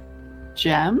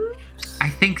gems. I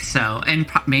think so, and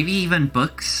maybe even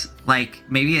books. Like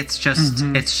maybe it's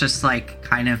just like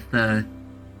kind of the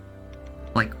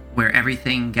like where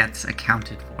everything gets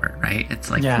accounted for, right? It's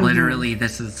like literally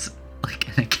this is like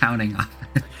an accounting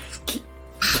office.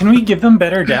 Can we give them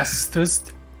better desks?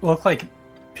 Those look like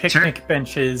picnic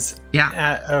benches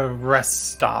at a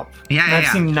rest stop. I've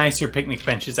seen nicer picnic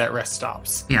benches at rest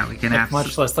stops. Yeah, we can like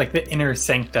much less like the inner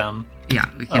sanctum. Yeah,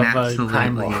 we can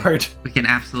absolutely. We can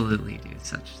absolutely do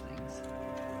such things.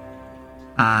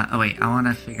 Oh wait, I want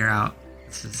to figure out.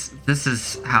 This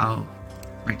is how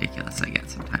ridiculous I get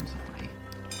sometimes with my.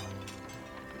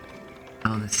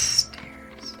 Oh, the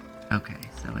stairs. Okay,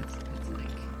 so it's like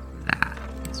that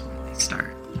is where they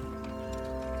start.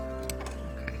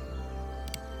 Okay.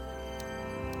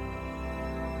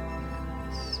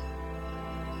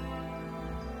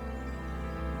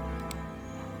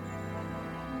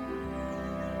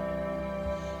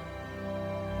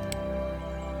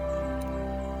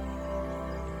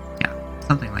 Yeah,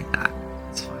 something like that.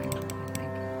 It's fine, I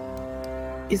think.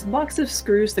 Is Box of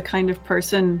Screws the kind of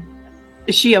person?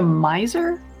 Is she a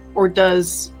miser, or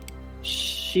does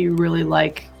she really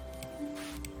like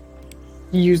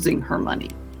using her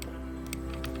money?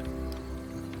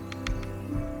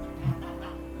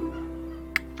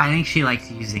 I think she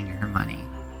likes using her money.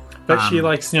 But she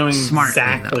likes knowing smartly,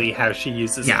 exactly how she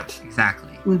uses it. Yeah,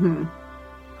 exactly. Mm-hmm.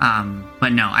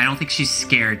 But no, I don't think she's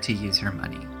scared to use her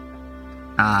money.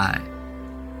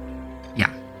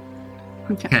 Yeah.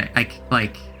 Okay.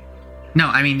 Like, no,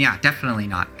 I mean, yeah, definitely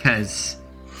not, because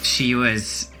she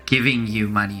was giving you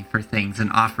money for things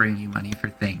and offering you money for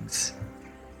things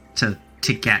to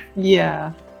get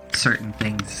certain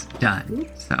things done.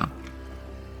 So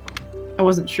I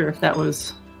wasn't sure if that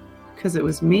was because it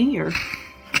was me or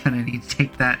gonna need to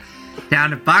take that down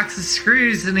to Box of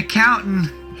Screws and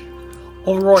accountant.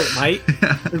 All right, mate.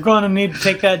 You're gonna need to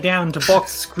take that down to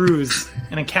Box of Screws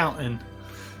and accountant.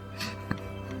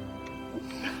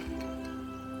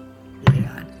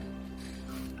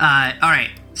 All right,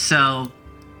 so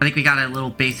I think we got a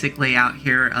little basic layout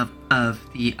here of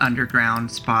the underground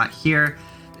spot here.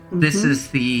 This is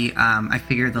the, I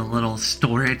figure, the little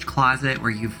storage closet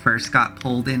where you first got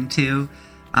pulled into.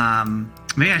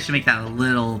 Maybe I should make that a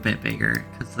little bit bigger,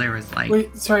 because there was like...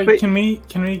 Wait, sorry, can we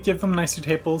give them nicer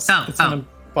tables? It's gonna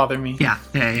bother me. Yeah.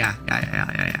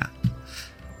 Of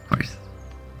course.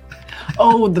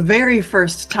 Oh, the very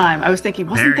first time. I was thinking,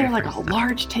 wasn't there like a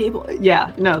large table?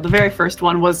 Yeah, no, the very first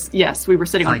one was, yes, we were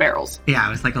sitting on barrels. Yeah, it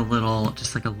was like a little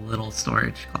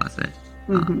storage closet.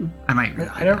 I might.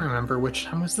 I don't remember which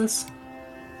time was this.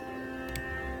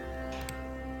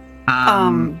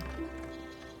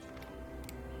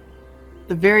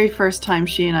 The very first time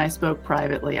she and I spoke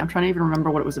privately. I'm trying to even remember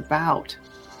what it was about.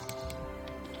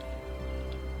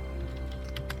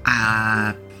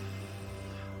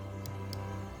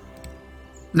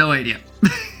 No idea.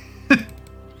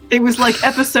 It was like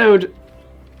episode...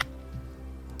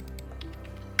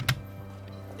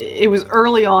 It was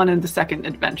early on in the second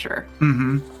adventure.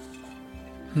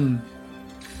 Mm-hmm.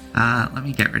 Let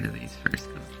me get rid of these first,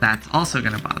 because that's also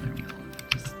going to bother me.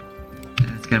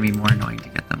 And it's going to be more annoying to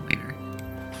get them later.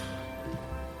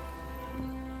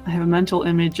 I have a mental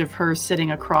image of her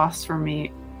sitting across from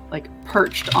me, like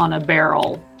perched on a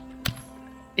barrel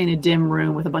in a dim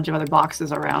room with a bunch of other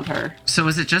boxes around her. So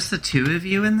was it just the two of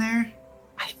you in there?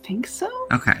 I think so.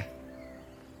 Okay.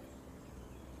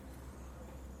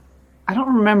 I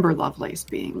don't remember Lovelace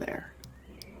being there.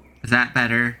 Is that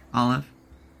better, Olive?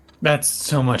 That's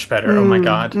so much better. Oh my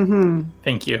god. Mm-hmm.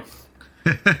 Thank you.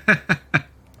 You're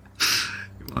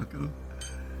welcome.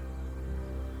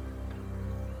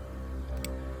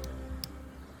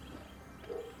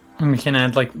 And we can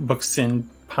add like books and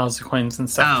piles of coins and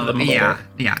stuff to them later.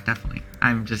 Yeah, definitely.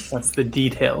 I'm just... That's the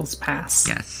details pass.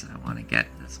 Yes, I want to get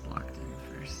this blocked in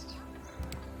first.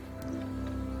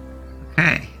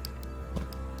 Okay.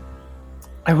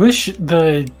 I wish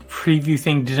the preview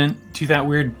thing didn't do that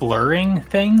weird blurring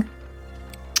thing.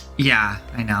 Yeah,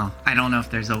 I know. I don't know if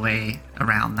there's a way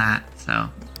around that, so...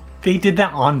 They did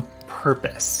that on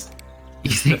purpose.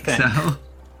 You think thing. so?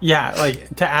 Yeah,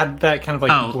 like to add that kind of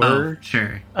like blur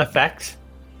sure. effect,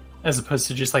 as opposed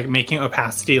to just like making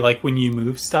opacity like when you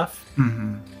move stuff.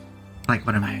 Mm-hmm. Like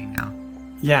what I'm doing now.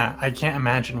 Yeah, I can't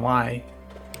imagine why.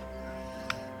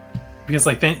 Because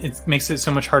like then it makes it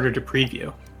so much harder to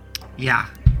preview. Yeah.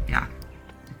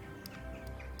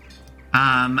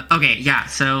 Okay, yeah,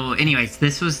 so anyways,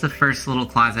 this was the first little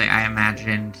closet I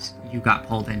imagined you got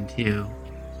pulled into,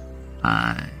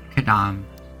 Kadam.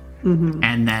 Mm-hmm.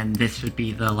 And then this would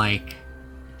be the, like,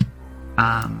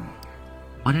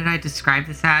 what did I describe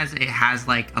this as? It has,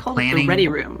 like, a planning... the ready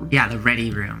room. Yeah, the ready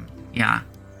room, yeah.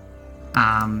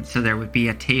 So there would be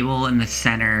a table in the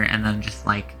center, and then just,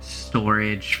 like,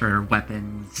 storage for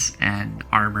weapons and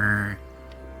armor,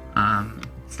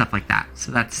 stuff like that.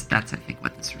 So that's I think,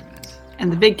 what this room is.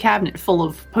 And the big cabinet full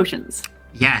of potions.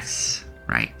 Yes,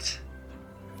 right.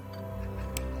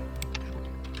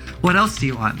 What else do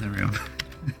you want in the room?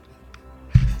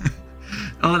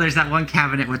 Oh, there's that one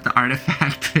cabinet with the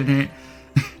artifact in it.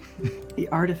 The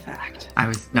artifact. I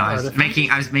was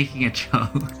making a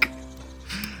joke.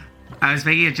 I was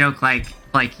making a joke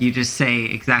like you just say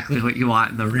exactly what you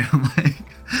want in the room.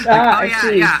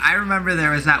 I remember there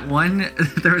was that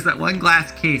one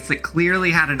glass case that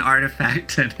clearly had an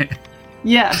artifact in it.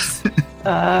 Yes.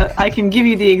 I can give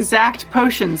you the exact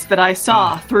potions that I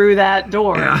saw through that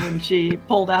door when she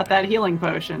pulled out that healing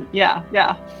potion. Yeah.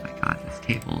 Oh my god, this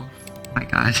table. Oh my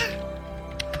god.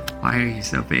 Why are you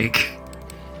so big?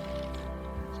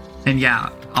 And yeah,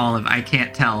 Olive, I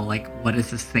can't tell, like, what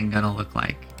is this thing gonna look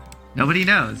like? Nobody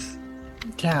knows.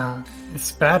 Yeah,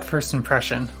 it's bad first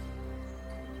impression.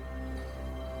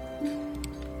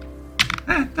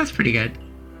 That's pretty good.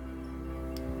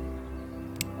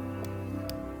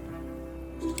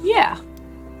 Yeah.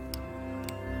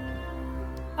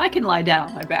 I can lie down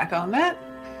on my back on that.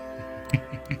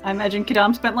 I imagine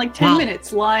Kadam spent like 10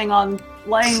 minutes lying on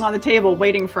the table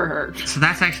waiting for her. So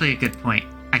that's actually a good point.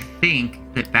 I think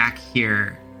that back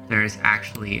here there's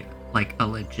actually like a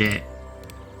legit,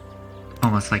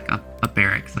 almost like a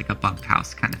barracks, like a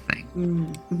bunkhouse kind of thing,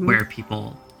 mm-hmm. where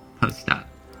people post up.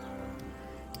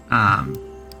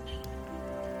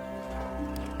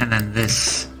 And then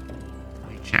this,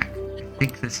 let me check. I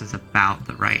think this is about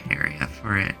the right area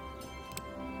for it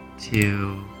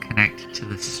to connect to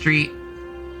the street,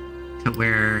 to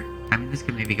where, I mean, this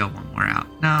could maybe go one more out.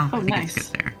 No, I think it's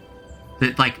good there.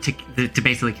 To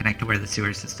basically connect to where the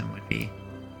sewer system would be.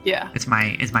 Yeah. It's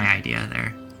my idea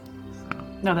there. So.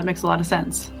 No, that makes a lot of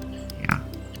sense. Yeah.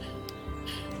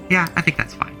 Yeah, I think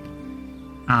that's fine.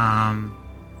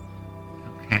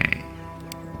 Okay.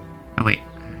 Oh, wait.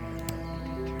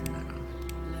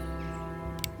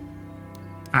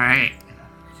 Alright.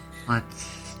 Let's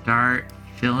start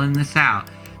filling this out.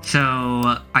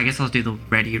 So, I guess I'll do the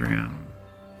ready room.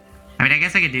 I mean, I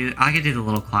guess I could do the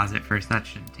little closet first. That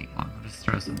shouldn't take long. I'll just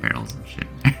throw some barrels and shit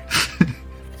in there.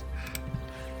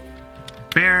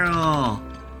 Barrel!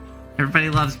 Everybody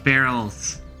loves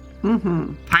barrels.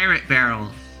 Mm-hmm. Pirate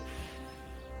barrels.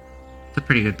 It's a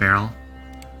pretty good barrel.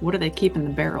 What do they keep in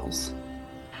the barrels?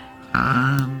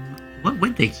 What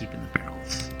would they keep in the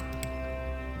barrels?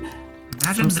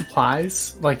 Imagine some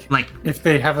supplies, like if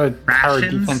they have a tower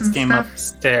defense game stuff?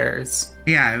 upstairs.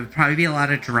 Yeah, it would probably be a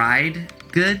lot of dried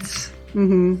goods,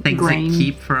 things Grain. that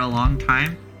keep for a long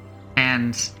time.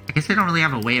 And I guess they don't really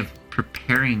have a way of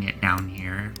preparing it down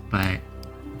here, but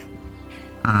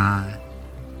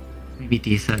maybe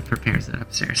Disa prepares it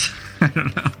upstairs. I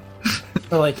don't know.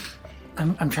 So like,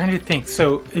 I'm trying to think.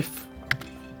 So if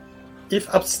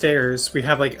upstairs we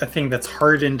have like a thing that's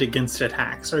hardened against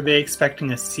attacks, are they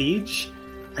expecting a siege?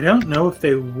 I don't know if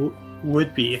they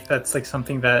would be, if that's like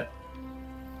something that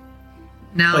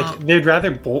No. like they'd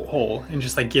rather bolt hole and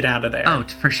just like get out of there. Oh,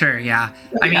 for sure. Yeah.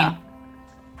 I mean,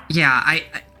 yeah.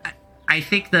 I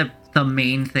think the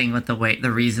main thing with the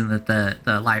reason that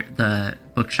the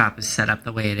bookshop is set up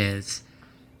the way it is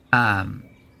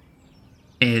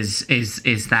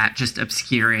that just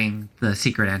obscuring the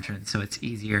secret entrance, so it's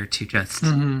easier to just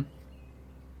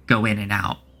go in and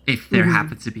out if there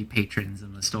happens to be patrons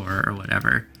in the store or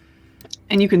whatever.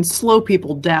 And you can slow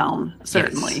people down,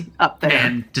 certainly, up there.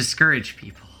 And discourage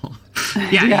people.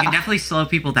 Yeah, you can definitely slow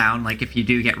people down. Like, if you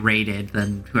do get raided,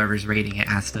 then whoever's raiding it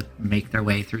has to make their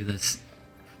way through this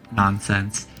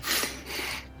nonsense.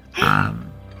 God,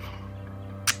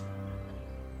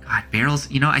 barrels,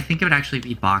 I think it would actually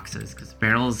be boxes, because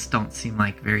barrels don't seem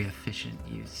like very efficient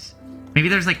use. Maybe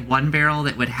there's like one barrel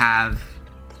that would have,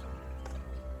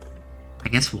 I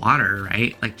guess, water,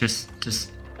 right? Like just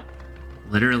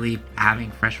literally having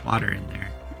fresh water in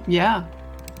there. Yeah,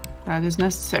 that is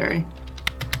necessary.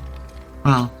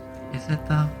 Well, is it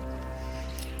though?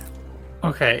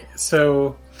 Okay,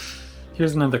 so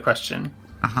here's another question.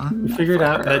 We figured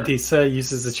out that Disa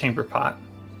uses a chamber pot.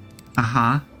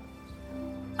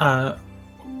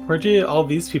 Where do all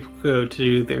these people go to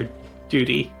do their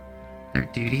duty? Their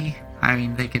duty? I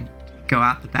mean, they could go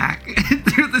out the back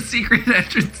through the secret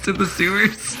entrance to the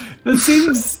sewers. That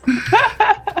seems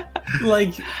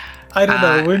like, I don't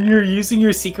know, when you're using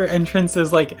your secret entrance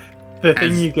as like the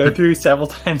thing you go through several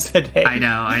times a day. I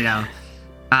know.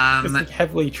 It's like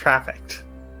heavily trafficked.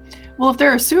 Well, if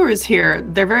there are sewers here,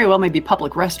 there very well may be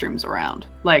public restrooms around.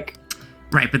 Like,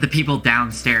 right, but the people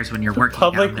downstairs when you're working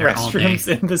public down there all day.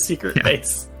 restrooms in the secret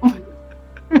base.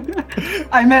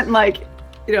 I meant like,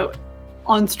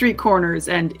 on street corners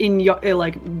and in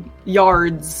like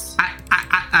yards.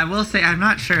 I will say, I'm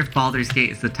not sure if Baldur's Gate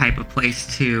is the type of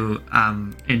place to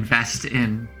invest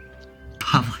in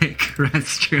public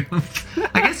restrooms.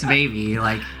 I guess maybe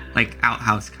like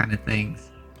outhouse kind of things.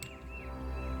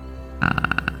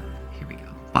 Here we go.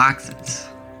 Boxes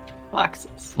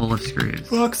full of screws.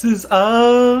 Boxes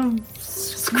of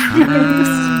Screws.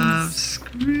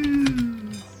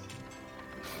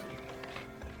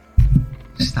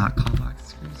 Just not call box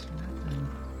screws for nothing.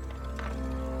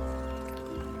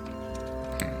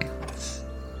 Okay,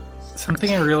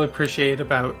 something I really appreciate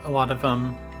about a lot of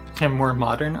kind of more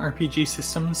modern RPG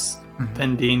systems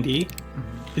than D&D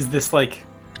is this like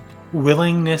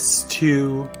willingness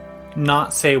to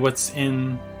not say what's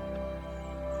in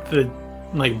the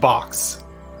like box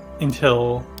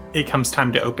until it comes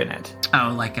time to open it.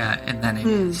 Oh, and then it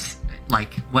is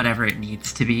like whatever it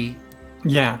needs to be.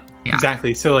 Yeah,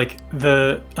 exactly. So like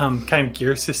the kind of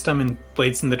gear system in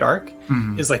Blades in the Dark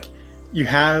is like you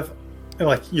have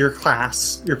like your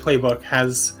class, your playbook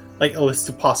has like a list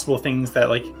of possible things that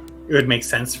like it would make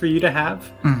sense for you to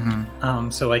have.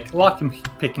 So like lock and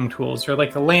picking tools, or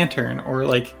like a lantern, or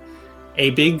like a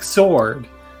big sword.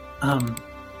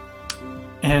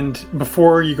 And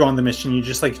before you go on the mission, you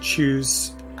just like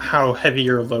choose how heavy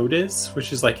your load is,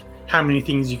 which is like how many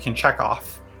things you can check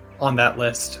off on that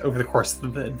list over the course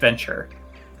of the adventure.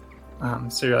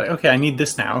 So you're like, okay, I need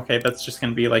this now. Okay, that's just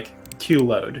going to be like 2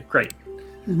 load. Great.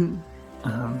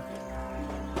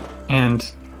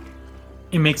 And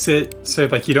it makes it so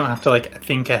like you don't have to like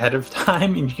think ahead of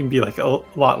time, and you can be like a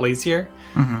lot lazier.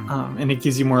 And it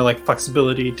gives you more like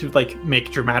flexibility to like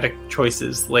make dramatic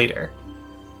choices later.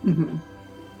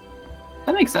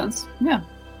 That makes sense. Yeah.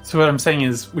 So what I'm saying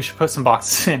is we should put some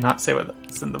boxes in, not say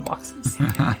what's in the boxes.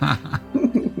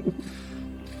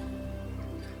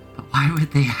 But why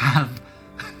would they have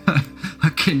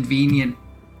a convenient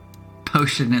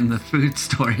potion in the food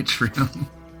storage room?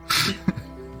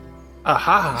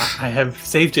 Aha! I have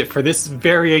saved it for this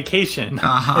very occasion.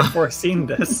 I've foreseen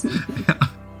this.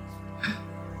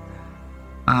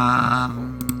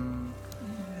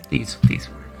 These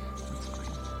work.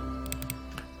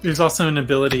 There's also an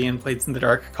ability in Blades in the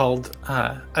Dark called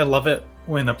I love it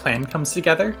when a plan comes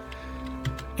together,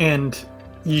 and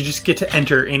you just get to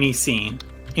enter any scene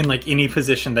in like any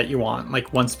position that you want,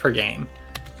 like once per game.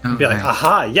 And be like,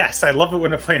 aha, yes, I love it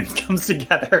when a plan comes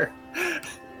together.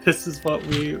 This is what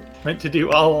we meant to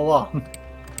do all along.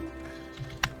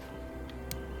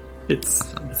 It's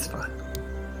fun.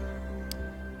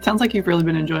 Sounds like you've really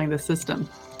been enjoying this system.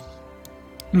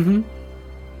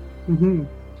 Mm-hmm.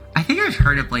 I think I've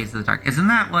heard of Blades of the Dark. Isn't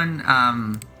that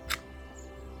one?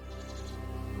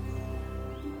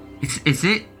 Is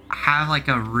it have like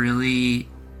a really,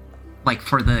 like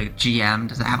for the GM?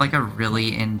 Does it have like a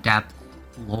really in-depth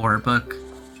lore book,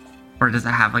 or does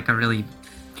it have like a really?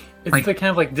 It's the kind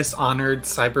of like Dishonored,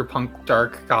 cyberpunk,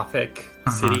 dark, gothic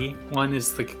city one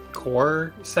is the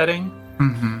core setting.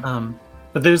 Mm-hmm.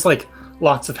 But there's like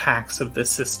lots of hacks of this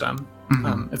system.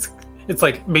 Mm-hmm. It's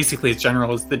like basically as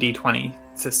general as the D20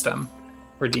 system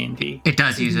or D&D. It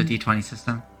does use a D20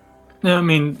 system. No, I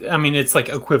mean it's like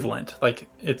equivalent. Like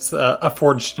it's a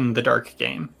Forged in the Dark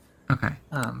game. Okay.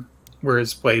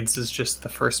 Whereas Blades is just the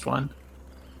first one.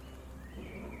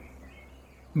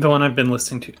 The one I've been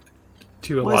listening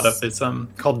to a lot of is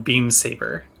called Beam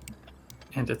Saber,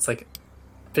 and it's like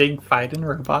big fighting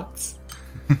robots.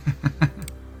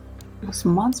 Was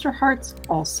Monster Hearts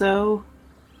also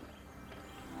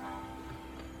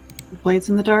Blades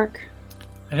in the Dark?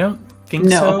 I don't think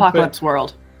no, so. Apocalypse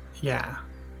World. Yeah.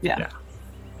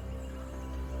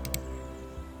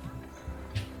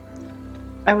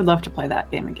 I would love to play that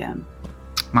game again.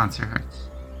 Monster Hearts.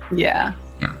 Yeah.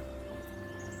 Yeah.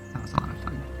 That was a lot of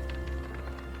fun.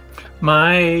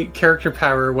 My character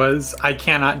power was I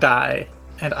cannot die,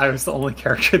 and I was the only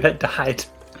character that died.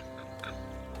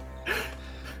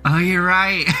 Oh, you're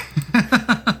right.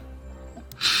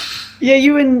 Yeah,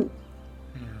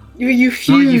 you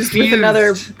fused with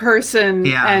another person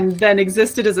Yeah. and then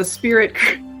existed as a spirit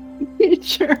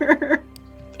creature.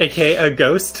 AKA a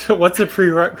ghost. What's a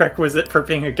prerequisite for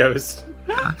being a ghost?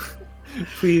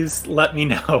 Please let me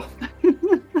know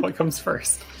what comes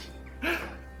first.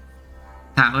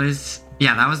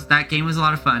 That game was a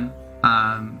lot of fun.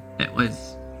 It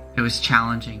was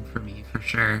challenging for me for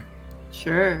sure.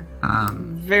 Sure.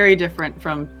 Very different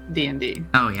from D&D.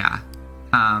 Oh yeah.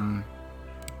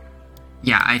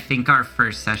 Yeah, I think our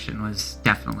first session was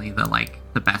definitely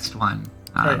the best one.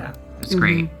 It was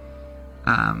great.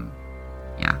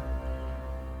 Yeah.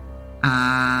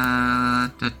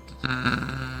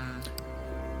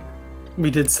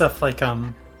 We did stuff like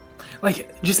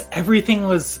just everything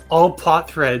was all plot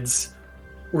threads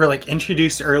were like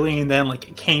introduced early and then like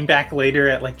it came back later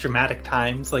at like dramatic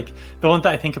times. Like the one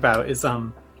that I think about is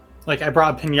like I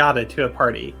brought a pinata to a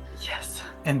party. Yes.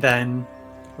 And then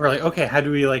we're like, okay, how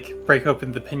do we like break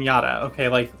open the pinata? Okay,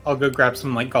 like I'll go grab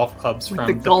some like golf clubs from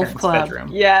the golf parents' club. bedroom.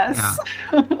 Yes.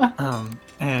 Yeah.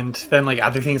 And then like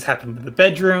other things happened in the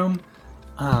bedroom.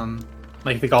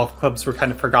 Like the golf clubs were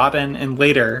kind of forgotten, and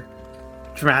later,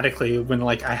 dramatically, when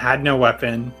like I had no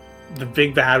weapon, the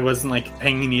big bad wasn't like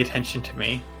paying any attention to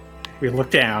me. We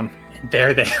looked down, and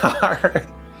there they are.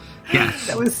 Yes.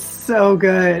 That was so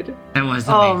good. It was amazing.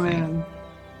 Oh man.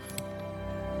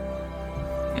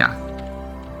 Yeah.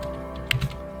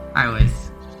 I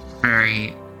was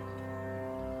very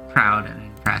proud and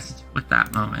impressed with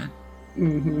that moment.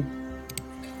 Mm-hmm.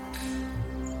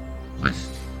 It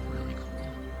was really cool.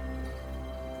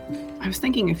 I was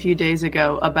thinking a few days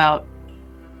ago about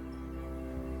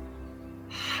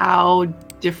how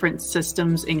different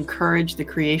systems encourage the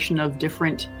creation of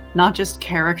different, not just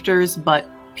characters, but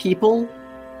people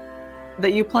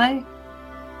that you play.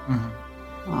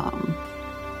 Mm-hmm.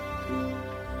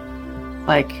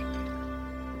 Like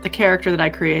the character that I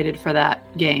created for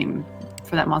that game,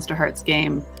 for that Monster Hearts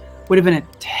game, would have been a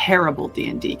terrible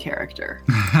D&D character.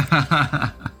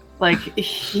 Like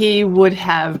he would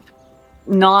have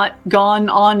not gone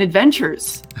on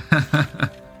adventures.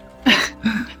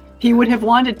 He would have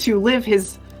wanted to live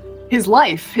his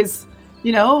life, his,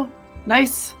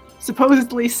 nice,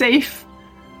 supposedly safe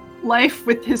life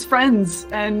with his friends.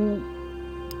 And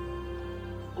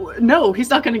no, he's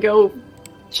not going to go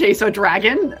chase a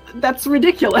dragon. That's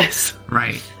ridiculous.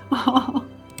 Right.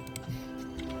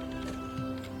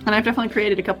 And I've definitely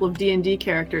created a couple of D&D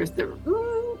characters that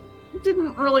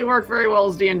didn't really work very well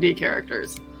as D&D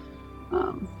characters.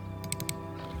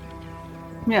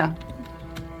 Yeah.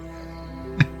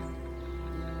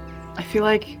 I feel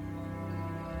like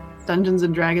Dungeons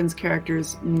and Dragons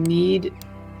characters need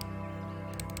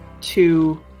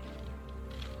to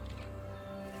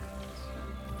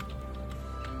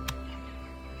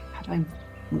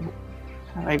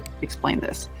how do I explain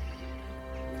this?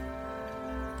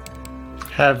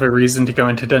 Have a reason to go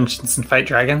into dungeons and fight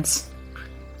dragons?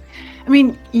 I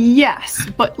mean, yes,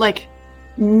 but like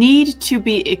need to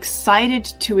be excited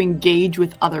to engage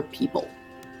with other people.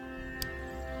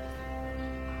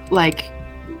 Like,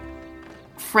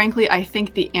 frankly, I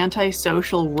think the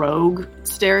antisocial rogue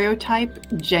stereotype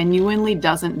genuinely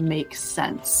doesn't make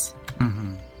sense.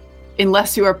 Mm-hmm.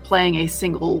 Unless you are playing a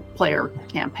single player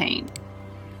campaign.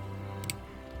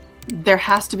 there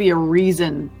has to be a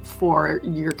reason for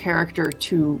your character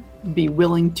to be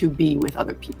willing to be with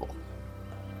other people.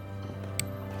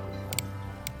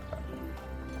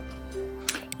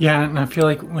 Yeah, and I feel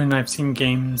like when I've seen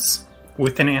games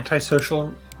with an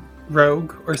antisocial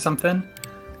rogue or something,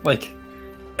 like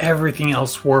everything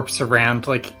else warps around,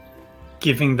 like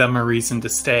giving them a reason to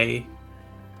stay,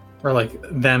 or like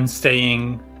them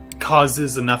staying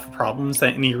causes enough problems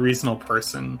that any reasonable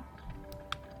person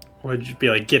would just be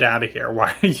like, get out of here.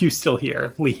 Why are you still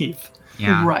here? Leave.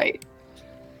 Yeah. Right.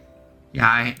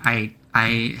 Yeah,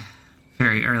 I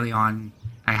very early on,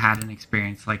 I had an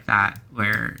experience like that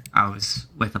where I was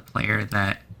with a player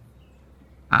that,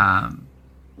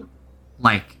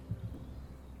 like,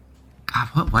 God,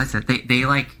 what was it?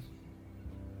 They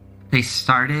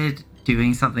started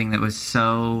doing something that was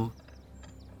so,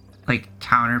 like,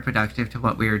 counterproductive to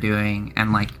what we were doing,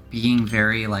 and like being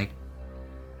very like,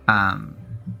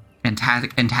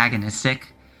 antagonistic,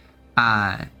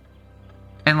 and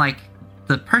like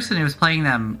the person who was playing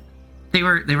them, they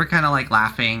were kind of like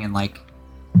laughing and like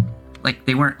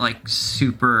they weren't like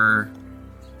super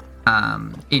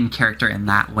in character in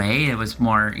that way. It was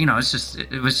more,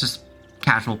 it was just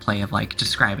casual play of like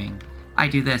describing, I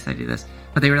do this,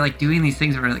 but they were like doing these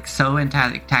things that were like so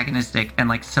antagonistic and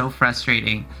like so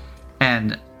frustrating,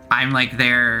 and I'm like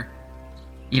there,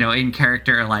 in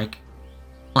character, like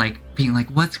being like,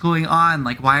 what's going on?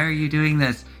 Like, why are you doing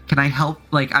this? Can I help?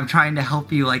 Like, I'm trying to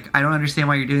help you. Like, I don't understand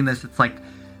why you're doing this. It's like,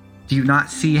 do you not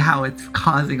see how it's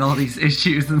causing all these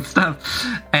issues and stuff?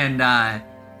 And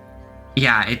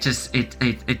yeah, it just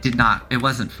it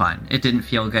wasn't fun. It didn't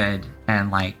feel good.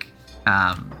 And like,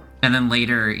 and then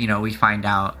later, we find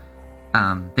out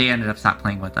they ended up stop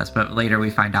playing with us. But later we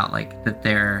find out like that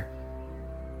their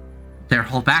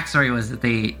whole backstory was that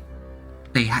they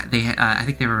I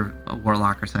think they were a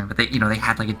warlock or something, but they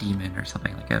had like a demon or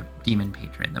something, like a demon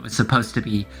patron that was supposed to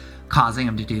be causing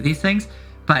them to do these things,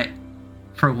 but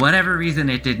for whatever reason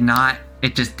it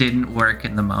just didn't work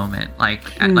in the moment. Like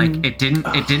it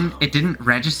didn't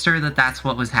register that that's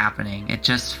what was happening. It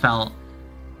just like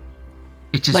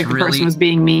really, the person was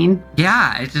being mean.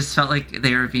 Yeah, it just felt like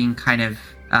they were being kind of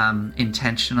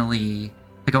intentionally,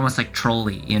 like almost like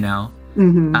trolly,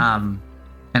 Mm-hmm.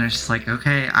 And it's just like,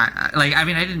 okay,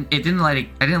 I didn't let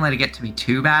it get to me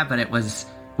too bad, but it was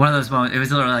one of those moments. It was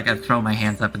literally like a throw my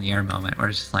hands up in the air moment, where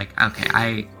it's just like,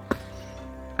 okay,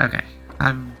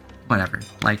 I'm whatever.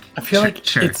 Like, I feel like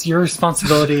sure. It's your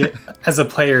responsibility as a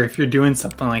player if you're doing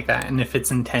something like that, and if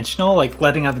it's intentional, like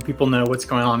letting other people know what's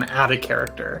going on out of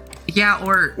character. Yeah,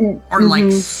 or Mm-hmm. like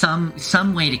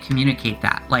some way to communicate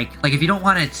that. Like if you don't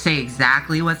want to say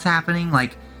exactly what's happening,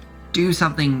 like do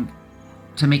something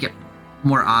to make it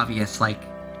more obvious, like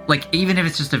even if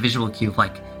it's just a visual cue,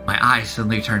 like my eyes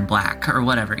suddenly turn black or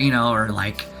whatever, or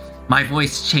like my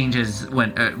voice changes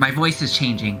when my voice is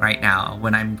changing right now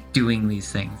when I'm doing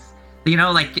these things,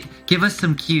 like give us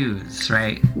some cues,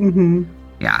 right? Mm-hmm.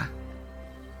 Yeah.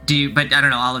 But I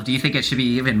don't know, Olive, do you think it should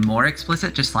be even more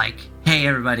explicit, just like, hey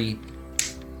everybody,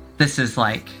 this is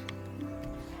like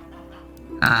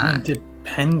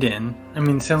dependent. I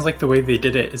mean, it sounds like the way they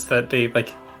did it is that they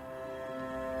like,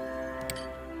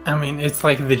 I mean, it's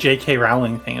like the J.K.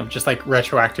 Rowling thing of just like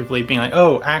retroactively being like,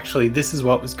 oh, actually, this is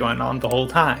what was going on the whole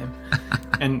time.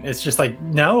 And it's just like,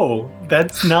 no,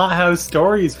 that's not how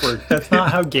stories work. That's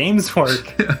not how games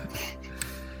work.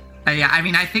 Yeah, I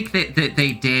mean, I think that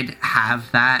they did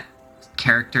have that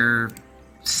character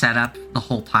set up the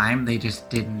whole time. They just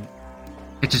didn't.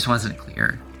 It just wasn't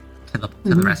clear to the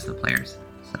rest of the players.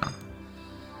 So,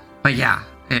 but yeah,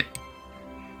 it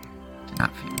did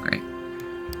not feel great.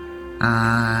 All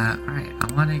right, I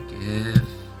want to give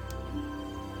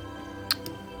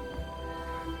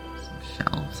some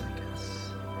shelves, I guess.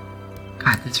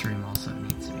 God, this room also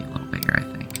needs to be a little bigger, I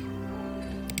think.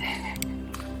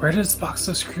 Where does Box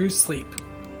of Screws sleep?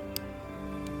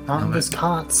 Not in his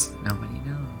cots. Nobody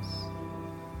knows.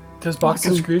 Does Box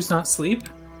of Screws not sleep?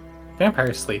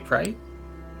 Vampires sleep, right?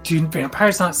 Do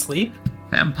vampires not sleep?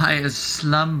 Vampires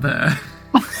slumber.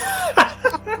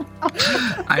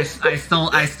 I stole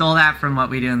that from What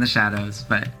We Do in the Shadows,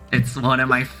 but it's one of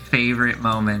my favorite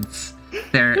moments.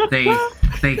 They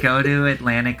go to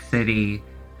Atlantic City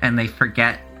and they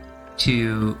forget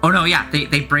to. Oh no, yeah,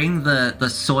 they bring the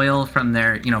soil from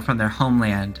their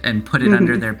homeland and put it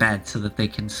under their bed so that they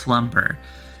can slumber.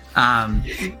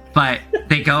 But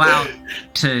they go out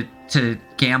to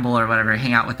gamble or whatever,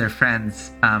 hang out with their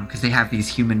friends, because they have these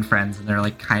human friends and they're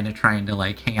like kind of trying to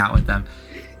like hang out with them.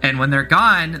 And when they're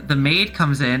gone, the maid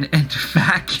comes in and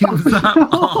vacuums up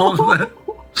all the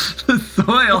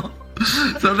soil.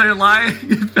 So they're lying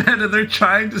in bed and they're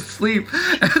trying to sleep.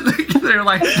 And they're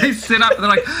like, they sit up and they're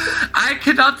like, I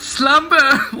cannot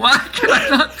slumber. Why can I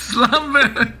not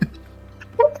slumber?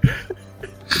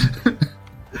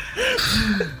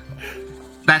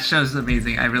 That show's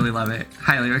amazing. I really love it.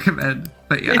 Highly recommend.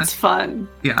 But yeah, It's fun.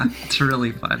 yeah, it's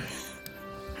really fun.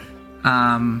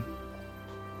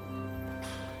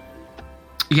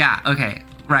 Yeah. Okay.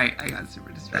 Right. I got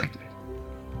super distracted.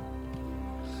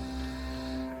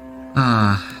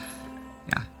 Yeah.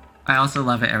 I also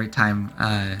love it every time.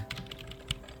 I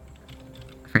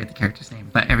forget the character's name,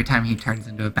 but every time he turns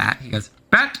into a bat, he goes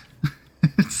bat.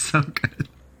 It's so good.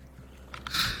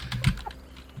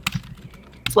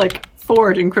 It's like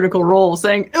Ford in Critical Role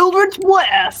saying Eldritch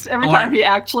Blast every Or- time he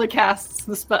actually casts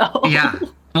the spell. Yeah.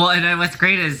 Well, and what's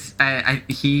great is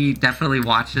he definitely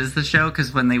watches the show,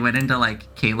 because when they went into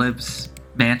like Caleb's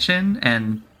mansion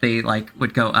and they like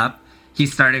would go up, he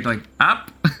started going up.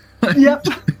 Yep.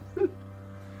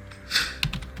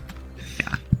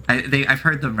 Yeah, I've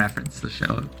heard them reference the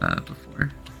show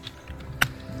before.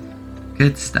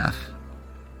 Good stuff.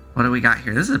 What do we got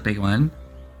here? This is a big one.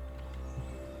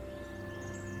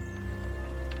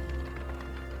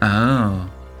 Oh.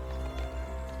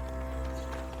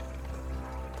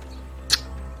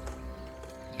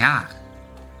 Yeah.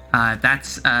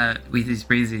 That's Wheezy's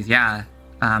Breezy's, yeah.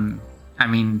 I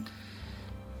mean,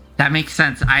 that makes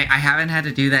sense. I haven't had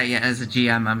to do that yet as a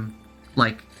GM. I'm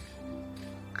like,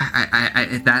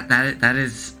 that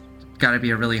is got to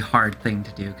be a really hard thing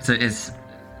to do, because it is,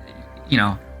 you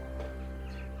know,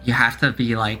 you have to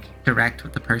be like direct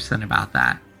with the person about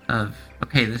that. Of,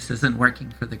 okay, this isn't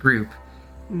working for the group.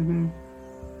 Mm-hmm.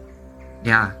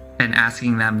 Yeah, and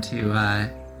asking them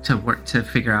to work to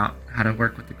figure out how to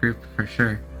work with the group for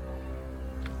sure.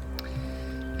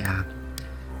 Yeah.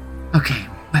 Okay,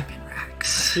 weapon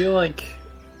racks. I feel like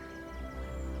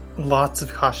lots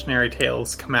of cautionary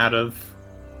tales come out of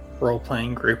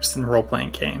role-playing groups and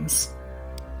role-playing games.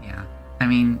 Yeah, I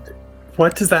mean,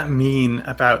 What does that mean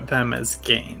about them as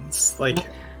games? Like,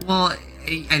 well,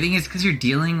 I think it's because you're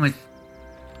dealing with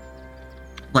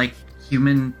like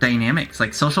human dynamics,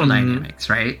 like social dynamics,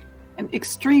 right? And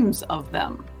extremes of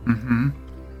them. Mm-hmm.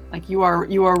 Like you are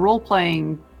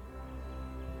role-playing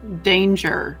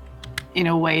danger in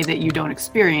a way that you don't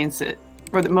experience it,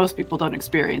 or that most people don't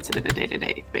experience it at a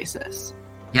day-to-day basis.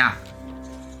 Yeah.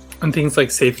 and things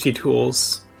like safety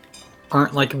tools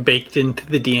aren't like baked into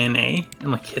the DNA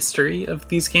and like history of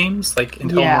these games, like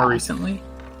until Yeah. more recently.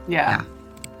 Yeah.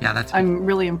 Yeah, that's I'm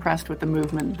really impressed with the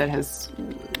movement that has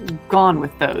gone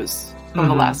with those over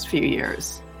the Mhm. last few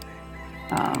years.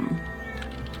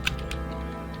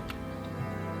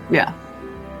 Yeah.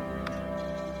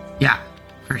 yeah,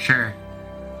 for sure.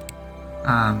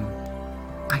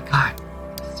 My God,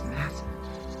 it's massive.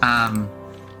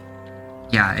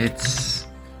 Yeah, it's.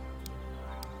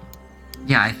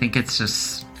 Yeah, I think it's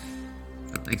just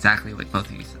exactly what both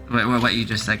of you said, what you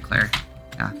just said, Claire.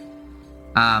 Yeah.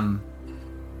 I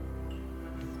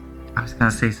was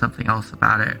gonna say something else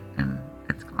about it, and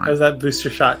it's gone. How's that booster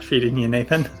shot treating you,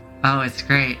 Nathan? Oh, it's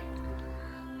great.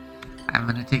 I'm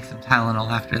gonna take some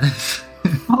Tylenol after this.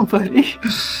 Oh, buddy.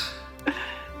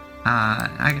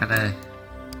 I gotta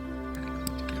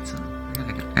get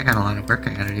some. I got a lot of work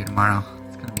I gotta do tomorrow.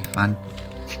 It's gonna be fun.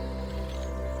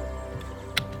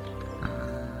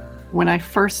 When I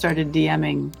first started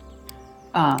DMing,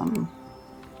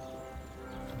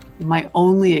 my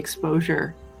only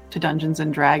exposure to Dungeons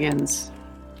and Dragons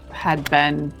had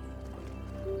been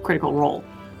Critical Role.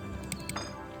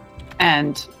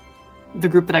 And the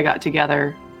group that I got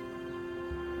together,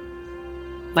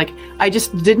 like, I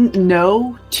just didn't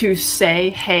know to say,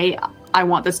 hey, I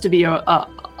want this to be a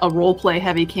role-play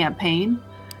heavy campaign,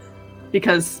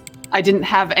 because I didn't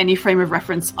have any frame of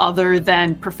reference other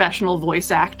than professional voice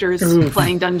actors Oof.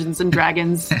 playing Dungeons and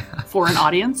Dragons for an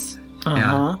audience.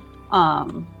 Uh-huh.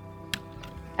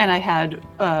 And I had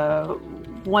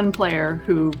one player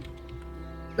who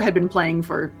had been playing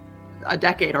for a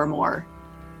decade or more.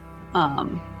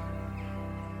 And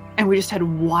we just had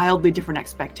wildly different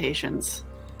expectations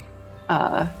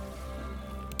about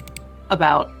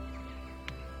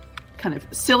kind of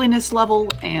silliness level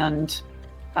and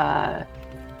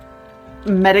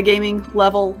metagaming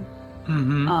level,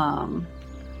 Mm-hmm.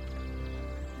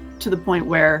 to the point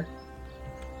where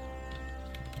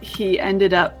he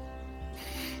ended up,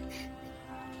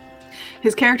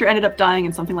 his character ended up dying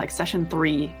in something like session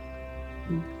 3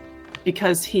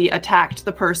 because he attacked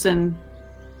the person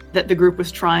that the group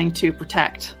was trying to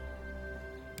protect.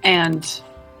 And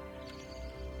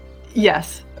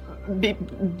yes,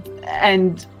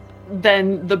 and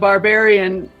then the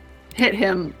barbarian hit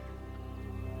him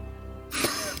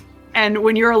And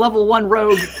when you're a level 1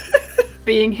 rogue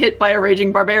being hit by a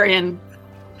raging barbarian,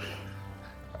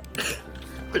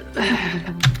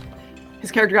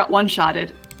 his character got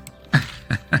one-shotted.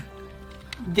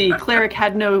 The cleric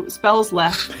had no spells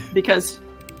left because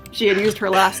she had used her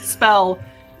last spell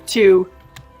to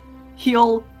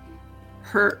heal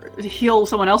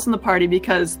someone else in the party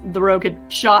because the rogue had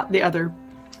shot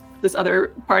this other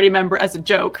party member as a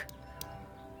joke.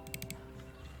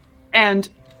 And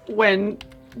when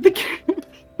the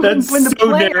That's when the so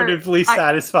player, narratively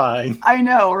satisfying. I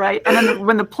know, right? And then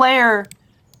when the player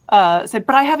said,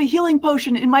 "But I have a healing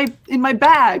potion in my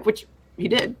bag," which he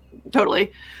did,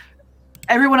 totally.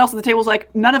 Everyone else at the table was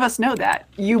like, "None of us know that.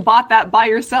 You bought that by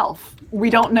yourself. We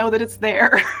don't know that it's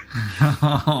there."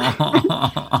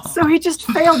 So he just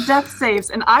failed death saves,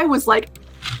 and I was like,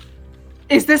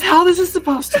 "Is this how this is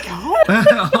supposed to go?"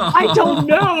 I don't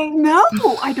know. No,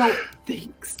 I don't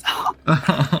think so.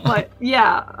 But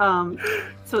yeah,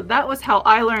 so that was how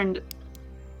I learned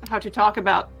how to talk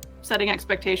about setting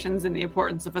expectations and the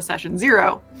importance of a session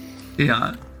 0.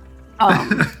 Yeah.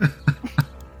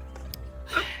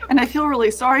 And I feel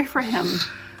really sorry for him.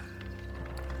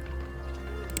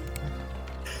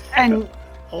 And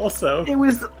Also, it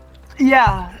was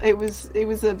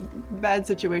a bad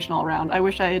situation all around. I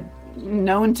wish I had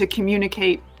known to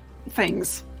communicate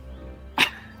things.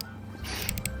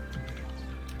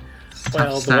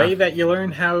 well, the way that you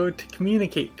learn how to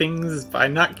communicate things is by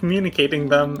not communicating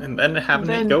them and then having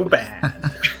it go bad.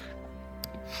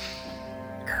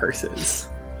 Curses.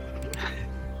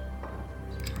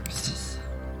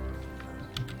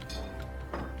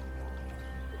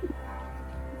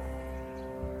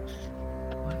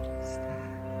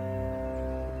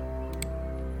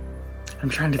 I'm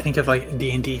trying to think of like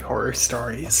D&D horror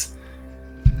stories.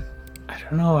 I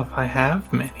don't know if I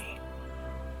have many.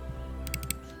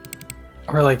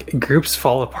 Or like groups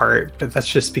fall apart, but that's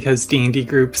just because D&D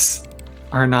groups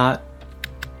are not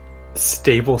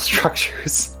stable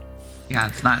structures. Yeah,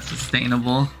 it's not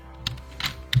sustainable.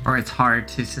 Or it's hard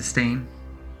to sustain.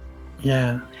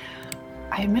 Yeah.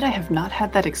 I admit I have not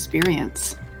had that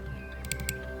experience.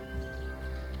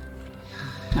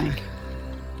 Like,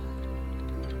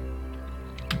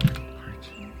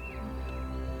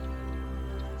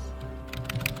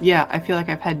 yeah, I feel like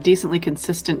I've had decently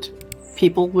consistent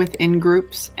people within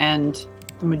groups, and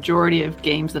the majority of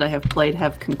games that I have played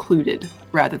have concluded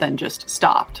rather than just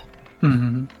stopped.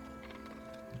 Mm-hmm.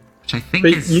 Which I think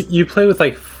But is... you play with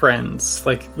like friends.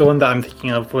 Like the one that I'm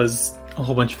thinking of was a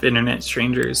whole bunch of internet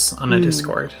strangers on a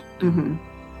Discord. Mm-hmm.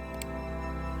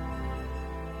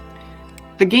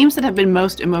 The games that have been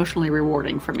most emotionally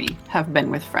rewarding for me have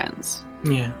been with friends.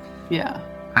 Yeah. Yeah.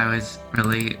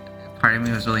 Part of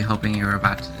me was really hoping you were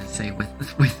about to say with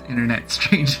internet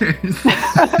strangers.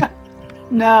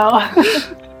 No.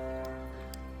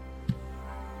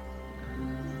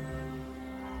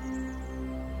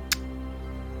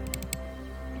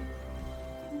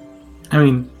 I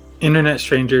mean, internet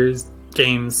strangers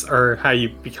games are how you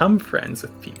become friends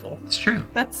with people. It's true.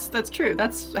 That's true.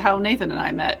 That's how Nathan and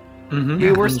I met. Mm-hmm.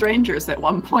 We were strangers at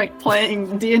one point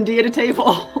playing D&D at a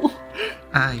table.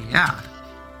 Yeah.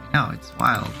 No, it's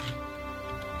wild.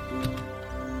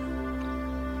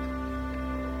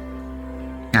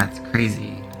 Yeah, it's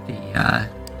crazy.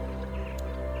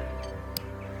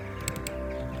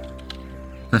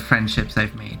 The friendships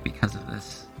I've made because of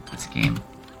this game.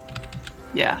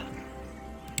 Yeah.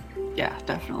 Yeah,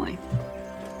 definitely.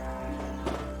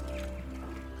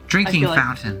 Drinking like-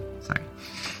 fountain. Sorry.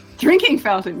 Drinking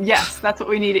fountain. Yes, that's what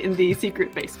we need in the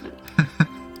secret basement.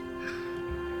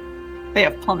 They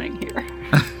have plumbing here.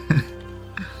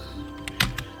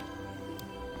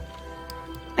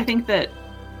 I think that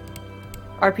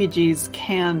RPGs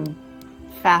can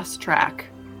fast track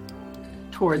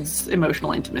towards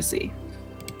emotional intimacy.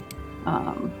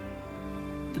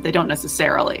 That they don't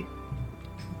necessarily,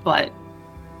 but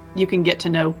you can get to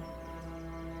know.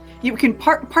 You can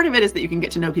part of it is that you can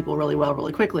get to know people really well,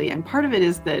 really quickly, and part of it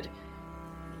is that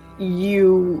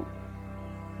you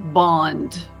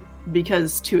bond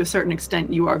because, to a certain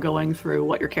extent, you are going through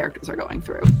what your characters are going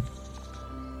through.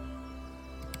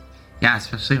 Yeah,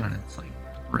 especially when it's like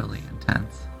really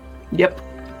intense. Yep.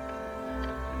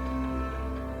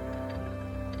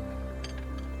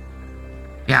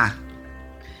 Yeah.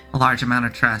 A large amount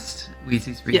of trust,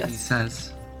 Wheezy's Reezy Yes.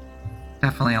 says.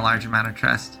 Definitely a large amount of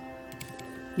trust.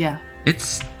 Yeah.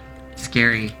 It's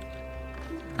scary.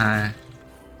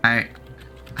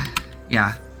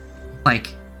 Yeah.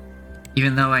 Like,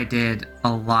 even though I did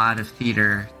a lot of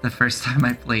theater the first time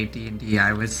I played D&D,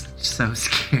 I was so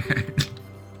scared.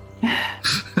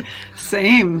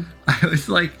 Same. I was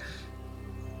like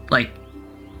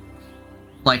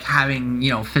like having,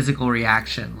 physical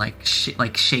reaction, like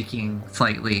like shaking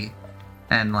slightly,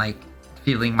 and like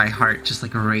feeling my heart just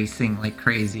like racing like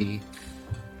crazy.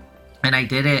 And I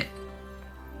did it.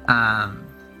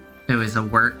 It was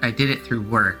I did it through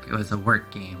work. It was a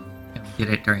work game, and we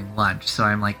did it during lunch. So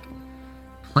I'm like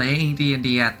playing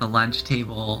D&D at the lunch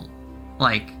table,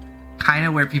 like kind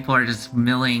of where people are just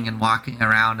milling and walking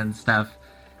around and stuff.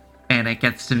 And it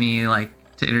gets to me like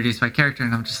to introduce my character,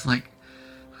 and I'm just like,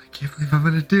 I can't believe I'm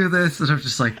gonna do this. And I'm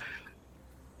just like,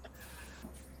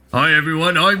 hi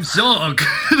everyone, I'm Zog.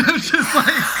 And I'm just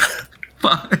like,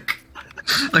 fuck.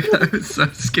 Like, I was so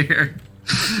scared.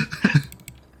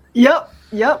 Yep.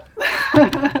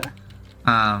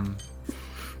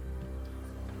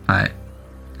 But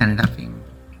ended up being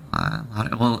a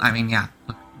lot of, well, I mean, yeah,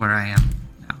 look where I am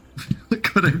now. Look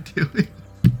what I'm doing.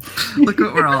 Look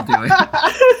what we're all doing.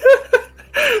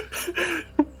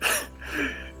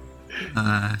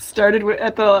 Started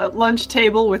at the lunch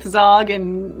table with Zog,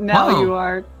 and now Whoa. you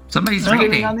are Somebody's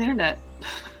streaming rating. on the internet.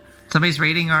 Somebody's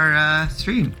rating our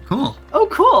stream. Cool. Oh,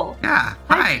 cool. Yeah.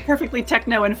 Hi. Perfectly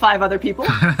Techno and 5 other people.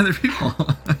 Other people.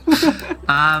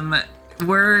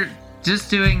 We're just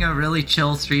doing a really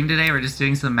chill stream today. We're just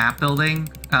doing some map building.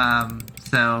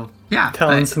 So yeah,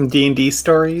 Telling some D&D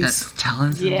stories. That's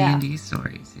telling some Yeah. D&D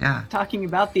stories. Yeah. Talking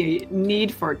about the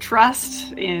need for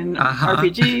trust in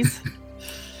RPGs.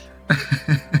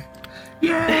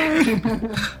 Yay!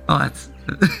 Oh, that's.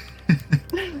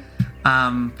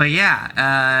 But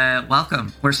yeah,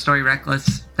 welcome. We're Story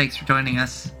Reckless. Thanks for joining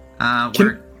us.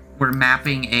 We're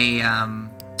mapping a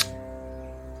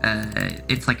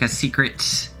it's like a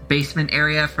secret basement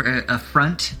area for a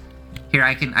front. Here,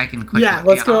 I can quickly. Yeah,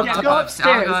 let's go. Go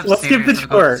upstairs. Let's give the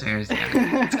tour.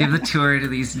 Yeah. Let's give the tour to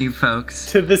these new folks.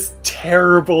 To this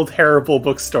terrible, terrible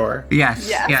bookstore.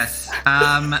 Yes.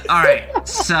 All right.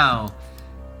 So,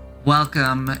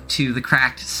 welcome to the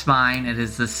Cracked Spine. It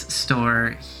is this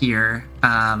store here.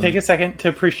 Take a second to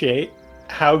appreciate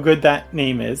how good that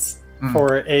name is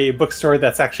for a bookstore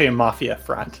that's actually a mafia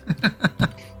front.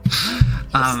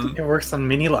 It works on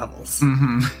many levels.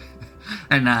 Mm-hmm.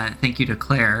 And thank you to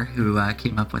Claire, who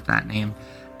came up with that name.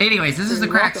 Anyways, this is the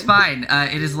Cracked Spine.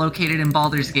 It is located in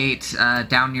Baldur's Gate,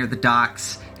 down near the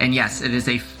docks. And yes, it is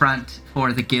a front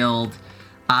for the guild.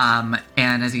 And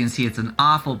as you can see, it's an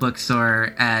awful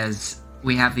bookstore, as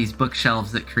we have these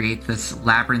bookshelves that create this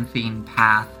labyrinthine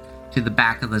path to the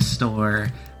back of the store,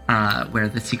 where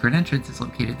the secret entrance is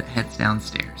located that heads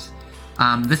downstairs.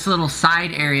 This little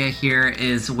side area here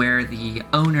is where the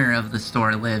owner of the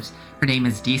store lives. Her name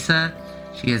is Disa.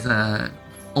 She is a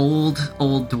old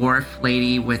dwarf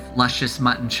lady with luscious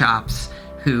mutton chops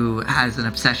who has an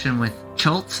obsession with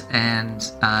Chult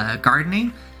and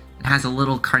gardening, and has a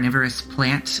little carnivorous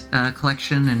plant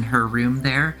collection in her room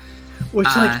there. Which,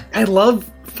 I love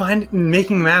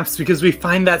making maps because we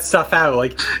find that stuff out.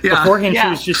 Like, beforehand, she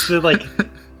was just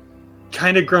the,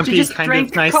 kind of grumpy, kind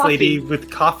of nice lady with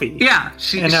coffee. Yeah.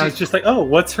 I was just like, oh,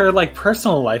 what's her,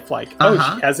 personal life like?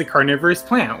 Oh, she has a carnivorous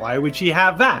plant. Why would she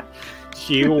have that?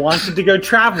 She wanted to go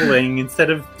traveling instead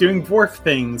of doing dwarf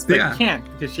things, but can't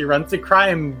because she runs a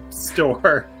crime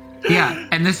store. Yeah,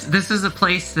 and this is a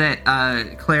place that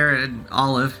Claire and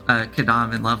Olive,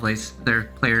 Kadam and Lovelace, their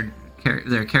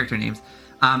character names,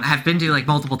 have been to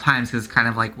multiple times, because it's kind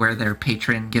of where their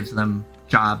patron gives them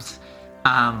jobs.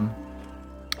 And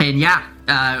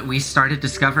yeah, we started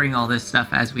discovering all this stuff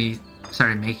as we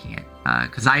started making it,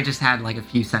 because I just had a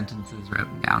few sentences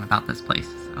written down about this place.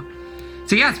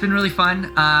 So yeah, it's been really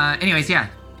fun. Anyways, yeah,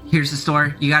 here's the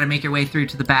store. You got to make your way through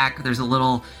to the back. There's a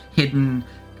little hidden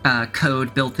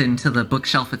code built into the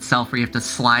bookshelf itself, where you have to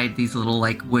slide these little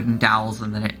wooden dowels,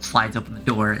 and then it slides open the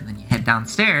door, and then you head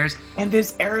downstairs. And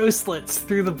there's arrow slits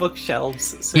through the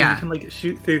bookshelves, so you can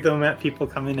shoot through them at people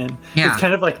coming in. Yeah. It's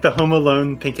kind of like the Home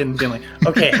Alone thinking, being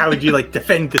okay, how would you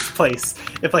defend this place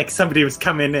if somebody was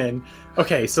coming in?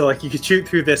 Okay, so you could shoot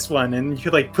through this one, and you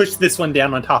could push this one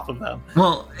down on top of them.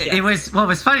 Well, it was what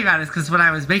was funny about it is because when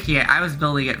I was making it, I was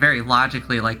building it very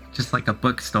logically, just like a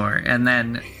bookstore, and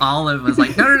then Olive was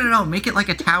like, no, make it like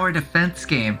a tower defense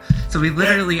game. So we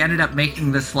literally ended up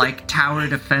making this tower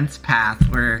defense path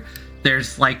where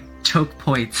there's choke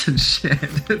points and shit.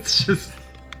 It's just,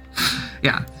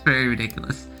 yeah, it's very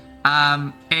ridiculous.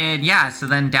 And yeah, so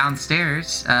then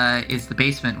downstairs is the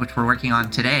basement, which we're working on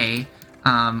today.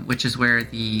 Which is where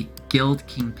the guild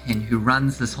kingpin who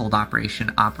runs this whole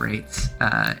operation operates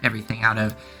everything out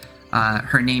of.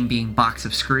 Her name being Box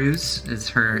of Screws is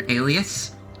her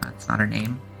alias. That's not her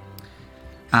name.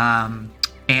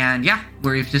 And yeah,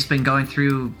 we've just been going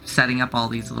through setting up all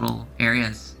these little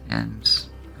areas. And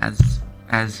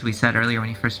as we said earlier when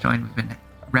you first joined, we've been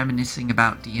reminiscing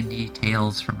about D&D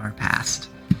tales from our past.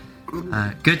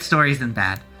 Good stories and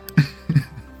bad.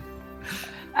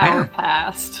 Our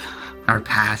past. Our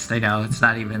past, I know. It's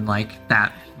not even like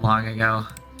that long ago.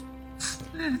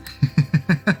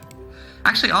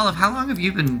 Actually, Olive, how long have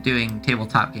you been doing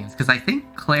tabletop games? Because I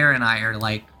think Claire and I are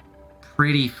like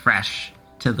pretty fresh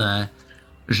to the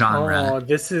genre. Oh,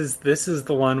 this is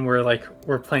the one where like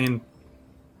we're playing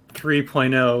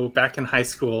 3.0 back in high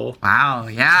school. Wow,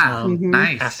 yeah,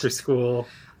 nice. After school,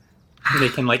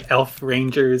 making like elf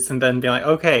rangers, and then be like,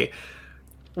 okay,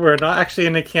 we're not actually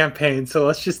in a campaign, so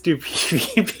let's just do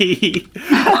PvP.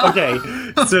 Okay,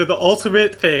 so the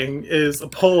ultimate thing is a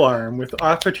polearm with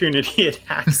opportunity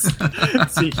attacks.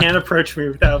 So you can't approach me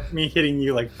without me hitting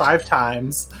you like 5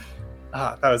 times.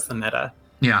 That was the meta.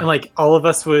 Yeah. And like all of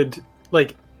us would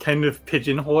like kind of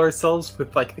pigeonhole ourselves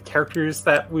with like the characters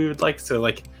that we would like. So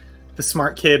like the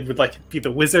smart kid would like be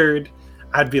the wizard.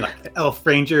 I'd be like the elf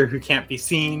ranger who can't be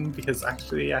seen because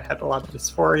actually I had a lot of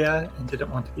dysphoria and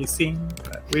didn't want to be seen.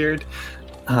 But weird.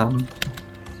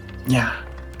 Yeah.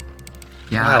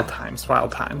 Wild times.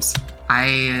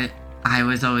 I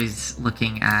was always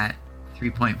looking at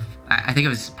 3. I think it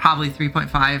was probably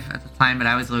 3.5 at the time, but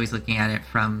I was always looking at it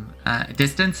from a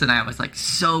distance, and I was like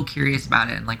so curious about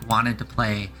it and like wanted to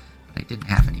play, but I didn't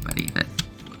have anybody that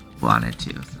wanted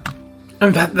to. So.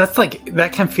 And that's like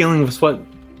that kind of feeling was what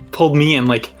pulled me in.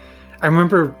 Like I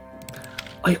remember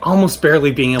like almost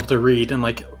barely being able to read, and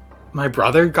like my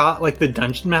brother got like the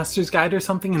Dungeon Master's Guide or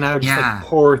something, and I would just like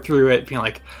pour through it being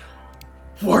like,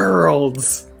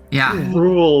 worlds,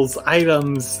 rules,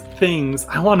 items, things.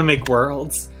 I want to make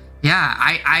worlds. Yeah,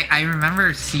 I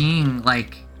remember seeing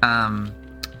like I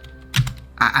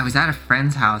was at a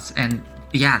friend's house, and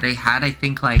they had, I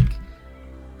think, like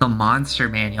the monster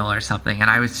manual or something, and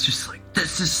I was just like,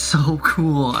 this is so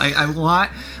cool. I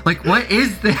want, like, what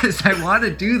is this? I want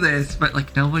to do this, but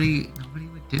like nobody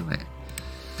would do it.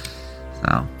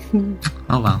 So,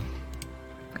 oh well.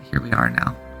 But here we are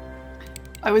now.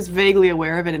 I was vaguely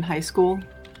aware of it in high school.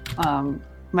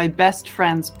 My best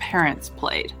friend's parents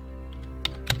played.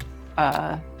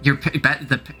 Your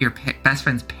best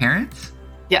friend's parents?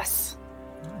 Yes.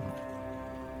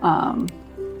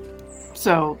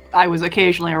 So I was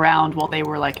occasionally around while they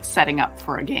were like setting up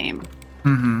for a game.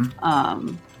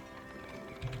 Mm-hmm.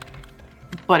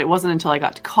 But it wasn't until I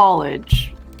got to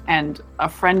college and a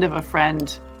friend of a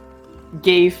friend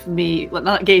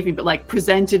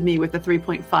presented me with the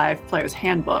 3.5 player's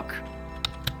handbook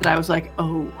that I was like,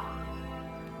 oh.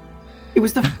 It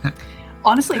was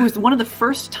honestly, it was one of the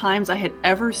first times I had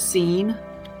ever seen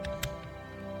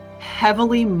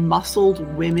heavily muscled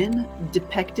women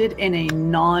depicted in a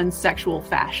non-sexual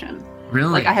fashion.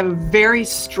 Really? Like, I have a very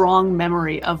strong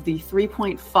memory of the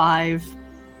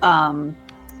 3.5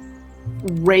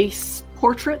 race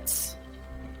portraits.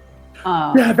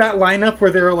 That lineup where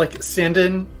they were like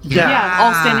standing. Yeah,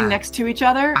 all standing next to each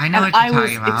other. I know what you're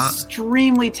talking about. I was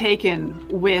extremely taken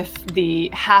with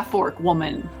the half-orc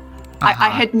woman. I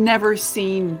had never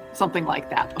seen something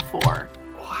like that before.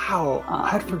 Wow, I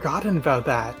had forgotten about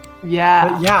that. Yeah.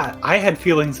 But yeah, I had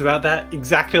feelings about that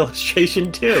exact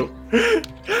illustration too.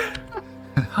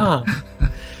 Huh.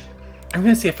 I'm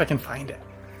gonna see if I can find it.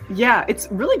 Yeah, it's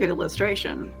really good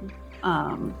illustration.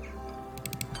 But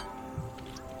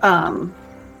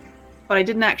I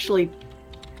didn't actually...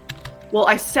 Well,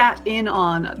 I sat in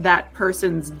on that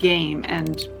person's game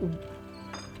and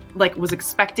like was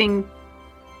expecting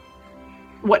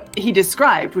what he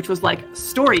described, which was like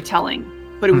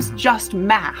storytelling, but it was just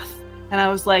math. And I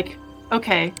was like,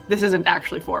 okay, this isn't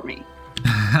actually for me.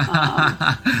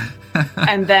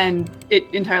 And then it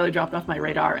entirely dropped off my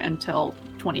radar until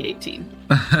 2018.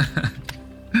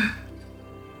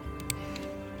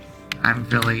 I'm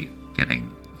really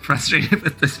getting frustrated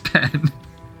with this pen.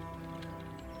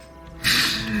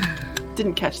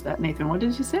 Didn't catch that, Nathan. What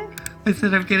did you say? I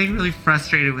said I'm getting really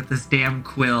frustrated with this damn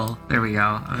quill. There we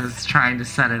go. I was trying to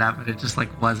set it up, and it just like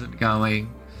wasn't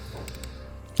going.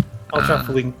 I'll drop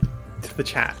a link to the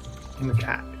chat in the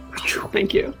chat.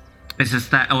 Thank you. Is this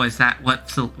that? Oh, is that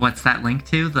what's that link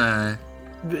to?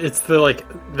 It's the like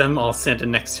them all standing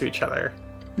next to each other.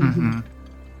 Mm-hmm.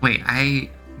 Wait,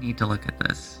 I need to look at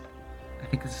this. I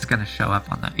think this is gonna show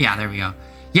up on the. Yeah, there we go.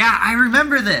 Yeah, I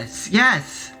remember this.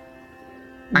 Yes.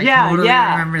 I totally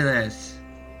remember this.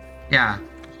 Yeah.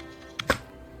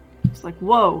 It's like,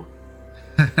 whoa.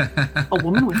 A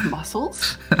woman with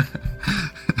muscles?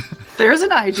 There's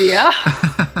an idea.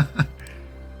 I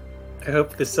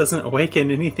hope this doesn't awaken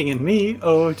anything in me.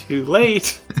 Oh, too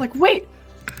late. It's like, wait,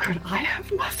 could I have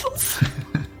muscles?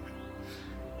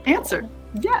 Answer,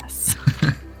 yes.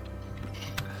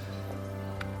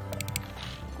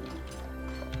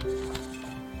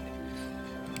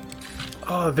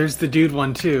 Oh, there's the dude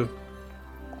one too.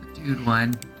 Dude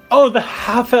one. Oh, the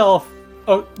half elf.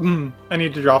 Oh, I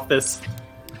need to drop this.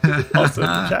 Also in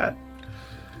the chat.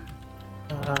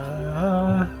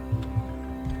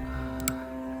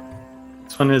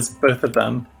 This one is both of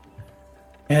them.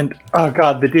 And oh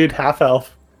god, the dude half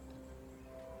elf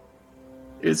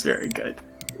is very good.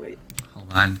 Wait,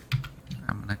 Hold on.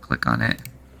 I'm gonna click on it.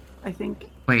 I think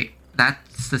Wait,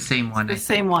 that's the same one. the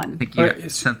same I one. think you Oh,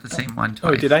 sent the same one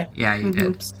twice. Oh, did I? Yeah, you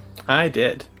did. I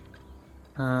did.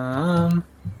 I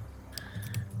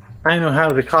know how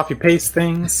to copy paste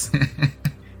things.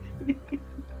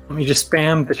 Let me just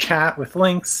spam the chat with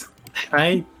links.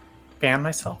 I ban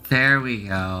myself. There we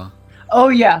go. Oh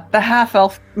yeah, the half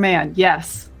elf man.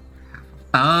 Yes,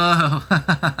 Oh,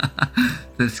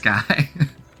 this guy.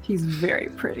 he's very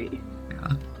pretty. Yeah.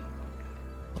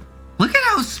 Look at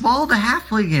how small the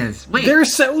halfling is. Wait, They're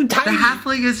so the tiny.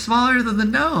 halfling is smaller than the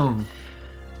gnome.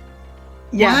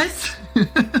 Yes,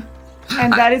 What?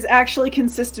 and that is actually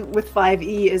consistent with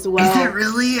 5e as well. Is it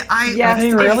really? Yes, Are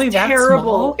they really it's that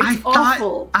terrible. small? It's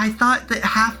awful. I thought that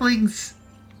halflings.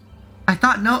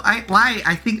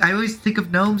 I always think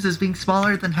of gnomes as being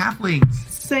smaller than halflings.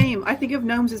 Same. I think of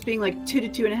gnomes as being like 2 to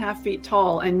 2.5 feet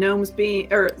tall, and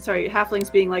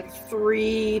halflings being like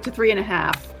 3 to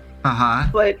 3.5. Uh huh.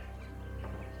 But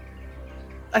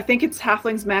I think it's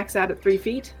halflings max out at 3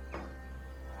 feet.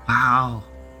 Wow.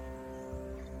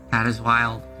 That is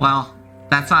wild. Well,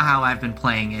 that's not how I've been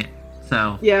playing it,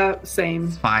 so Yeah, same.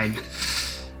 it's fine.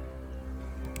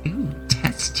 Ooh,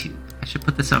 test tube. I should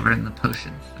put this over in the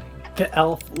potions thing. The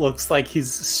elf looks like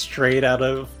he's straight out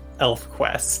of Elf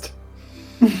Quest.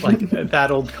 Like that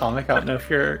old comic. I don't know if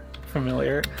you're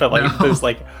familiar, but like No. those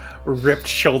like ripped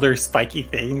shoulder spiky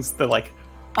things, the like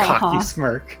cocky Uh-huh.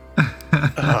 smirk.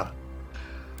 Ugh.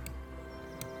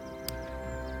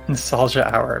 Nostalgia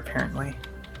hour, apparently.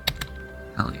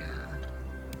 Hell yeah.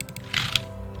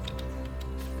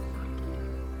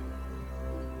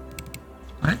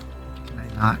 What? Can I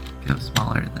not go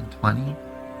smaller than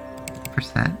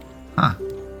 20%? Huh.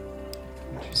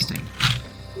 Interesting.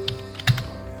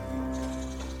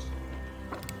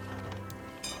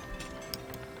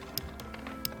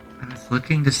 I was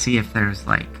looking to see if there's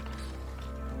like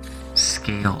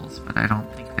scales, but I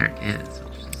don't think there is,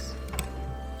 which is...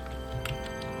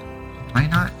 Am I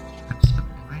not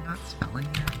spelling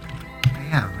that? I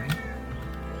am, right?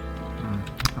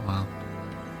 Oh well.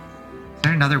 Is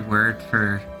there another word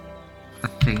for a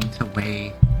thing to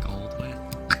weigh gold with?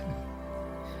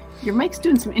 Your mic's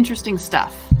doing some interesting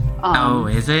stuff. Oh,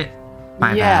 is it?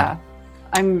 My yeah,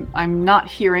 bad. I'm not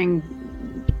hearing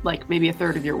like maybe a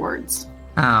third of your words.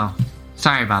 Oh,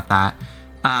 sorry about that.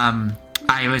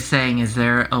 I was saying, is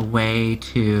there a way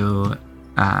to...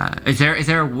 Is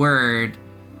there a word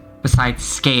besides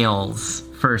scales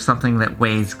for something that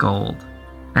weighs gold?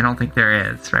 I don't think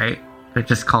there is, right? They're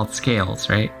just called scales,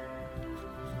 right?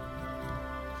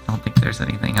 I don't think there's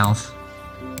anything else.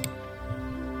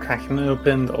 Cracking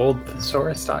open the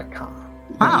oldthesaurus.com.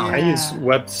 Wow. I use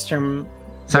Webster.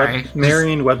 Sorry.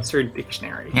 Merriam-Webster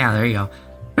dictionary. Yeah, there you go.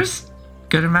 There's a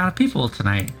good amount of people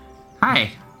tonight.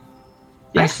 Hi.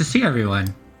 Yeah. Nice to see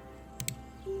everyone.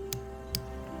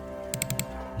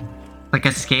 Like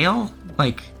a scale?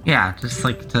 Like, yeah, just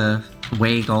like to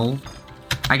weigh gold.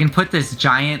 I can put this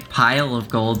giant pile of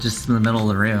gold just in the middle of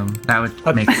the room. That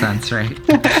would make sense, right?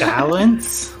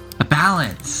 Balance. A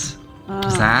balance.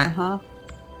 Does that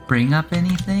bring up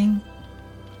anything?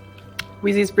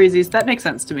 Wheezies breezies. That makes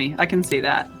sense to me. I can see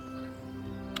that.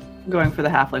 Going for the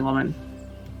halfling woman.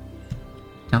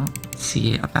 Don't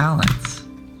see a balance.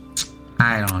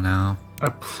 I don't know.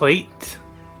 A plate.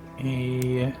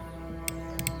 A...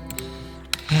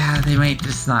 Yeah, they might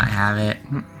just not have it.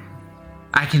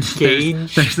 I can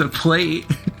Gauge. There's a plate.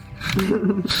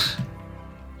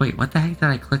 Wait, what the heck did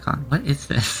I click on? What is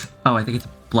this? Oh, I think it's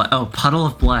blood. Oh, puddle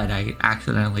of blood. I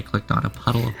accidentally clicked on a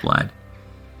puddle of blood.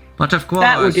 But of course,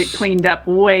 That would get cleaned up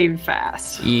way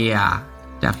fast. Yeah,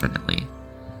 definitely.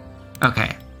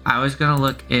 Okay, I was gonna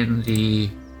look in the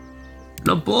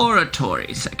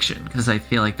laboratory section because I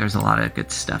feel like there's a lot of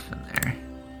good stuff in there.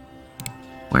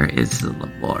 Where is the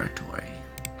laboratory?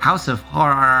 House of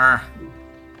Horror.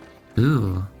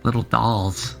 Ooh, little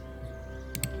dolls.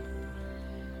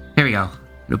 Here we go.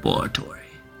 Laboratory.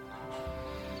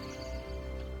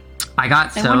 I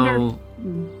got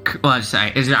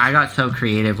I got so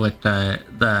creative with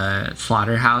the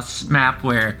slaughterhouse map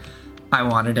where I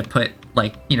wanted to put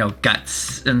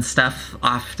guts and stuff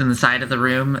off in the side of the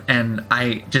room, and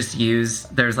I just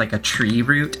there's like a tree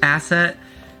root asset,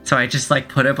 so I just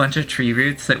put a bunch of tree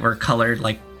roots that were colored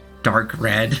dark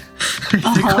red,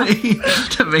 basically,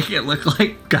 to make it look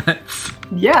like guts.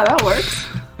 Yeah, that works.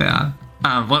 Yeah.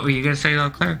 What were you gonna say though,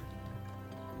 Claire?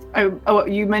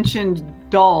 You mentioned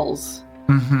dolls,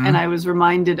 and I was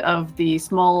reminded of the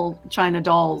small china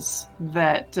dolls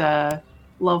that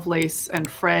Lovelace and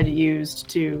Fred used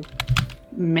to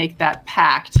make that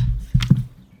pact.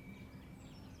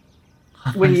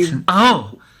 When you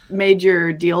made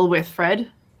your deal with Fred in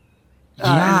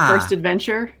the first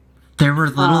adventure. There were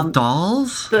little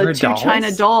dolls? The two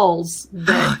china dolls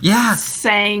that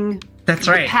sang That's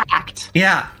the right. pact.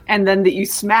 Yeah. And then that you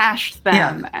smashed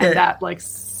them, Yeah. and that like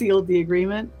sealed the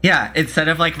agreement. Yeah, instead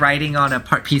of like writing on a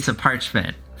piece of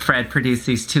parchment, Fred produced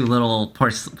these two little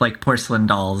porcelain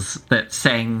dolls that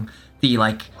sang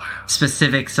the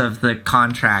specifics of the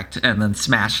contract and then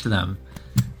smashed them.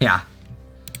 Yeah.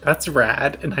 That's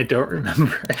rad, and I don't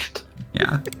remember it.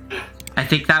 Yeah. I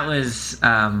think that was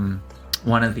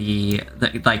one of the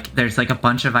there's like a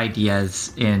bunch of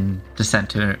ideas in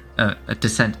Descent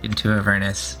into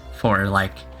Avernus for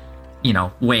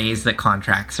ways that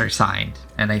contracts are signed,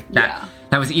 and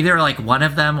that was either like one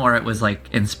of them or it was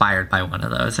like inspired by one of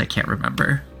those. I can't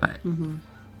remember, but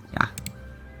yeah.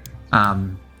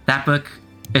 That book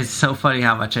is so funny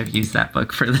how much I've used that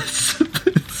book for this.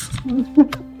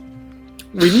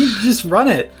 We need to just run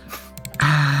it.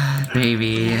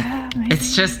 Maybe. Maybe.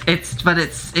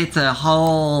 It's a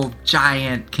whole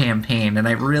giant campaign, and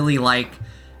I really like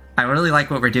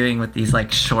what we're doing with these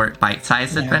short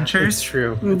bite-sized adventures. It's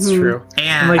true. It's true.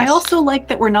 And I also like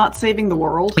that we're not saving the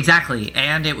world. Exactly.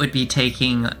 And it would be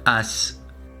taking us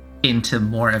into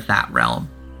more of that realm,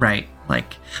 right?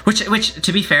 Which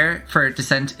to be fair, for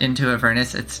Descent into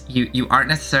Avernus, it's you aren't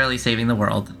necessarily saving the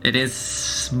world. It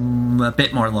is a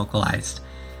bit more localized.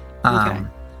 Okay.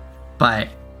 But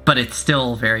it's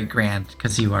still very grand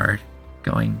because you are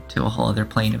going to a whole other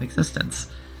plane of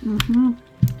existence. Mm-hmm.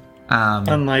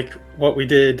 Unlike what we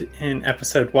did in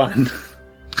episode 1.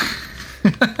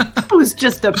 It was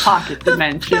just a pocket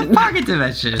dimension. Pocket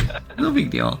dimension. No big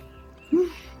deal.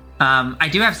 I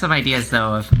do have some ideas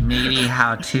though of maybe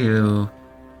how to.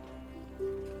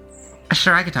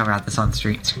 Sure, I could talk about this on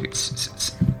stream.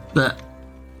 The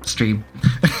stream.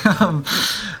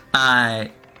 I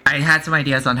had some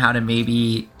ideas on how to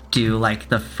maybe do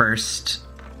the first.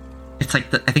 It's I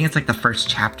think it's the first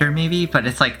chapter maybe, but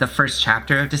it's the first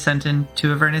chapter of Descent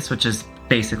into Avernus, which is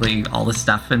basically all the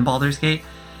stuff in Baldur's Gate.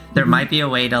 There might be a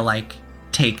way to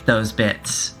take those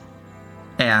bits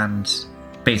and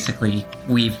basically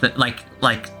weave the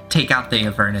take out the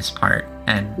Avernus part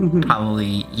and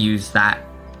probably use that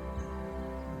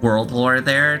world lore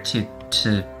there to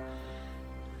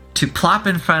plop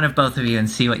in front of both of you and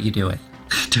see what you do with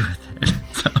it.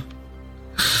 So.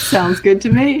 Sounds good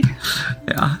to me.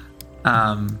 Yeah.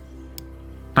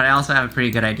 But I also have a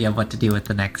pretty good idea of what to do with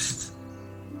the next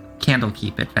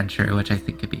Candlekeep adventure, which I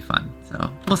think could be fun.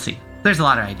 So we'll see. There's a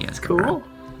lot of ideas. Cool.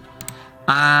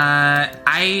 I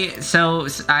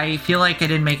feel like I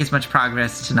didn't make as much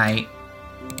progress tonight.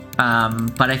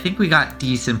 But I think we got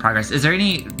decent progress. Is there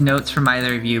any notes from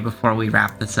either of you before we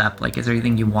wrap this up? Is there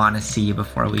anything you want to see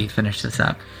before we finish this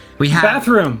up? We have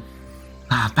bathroom.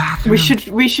 Bathroom.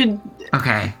 We should.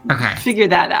 Okay. Figure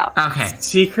that out. Okay.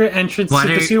 Secret entrance to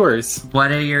the sewers.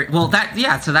 What are your? Well,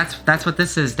 so that's what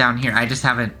this is down here. I just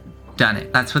haven't done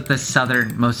it. That's what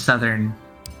the most southern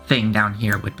thing down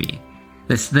here would be.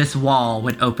 This wall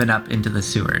would open up into the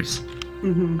sewers.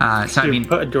 So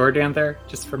put a door down there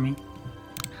just for me.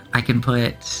 I can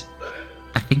put.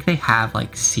 I think they have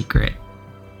secret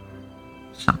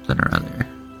something or other.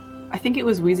 I think it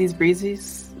was Wheezy's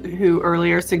Breezy's who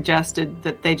earlier suggested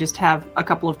that they just have a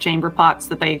couple of chamber pots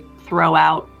that they throw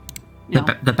out.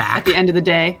 The back at the end of the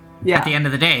day. Yeah. At the end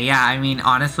of the day, yeah. I mean,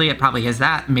 honestly, it probably is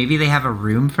that. Maybe they have a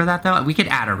room for that though. We could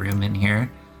add a room in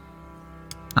here.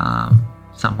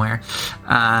 Somewhere.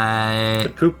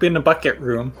 The poop in a bucket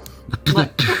room.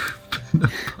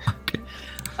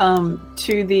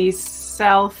 To the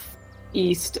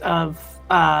southeast of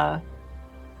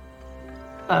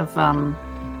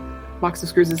Box of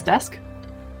Screws' desk.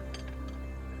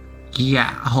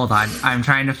 Yeah, hold on. I'm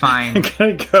trying to find. I'm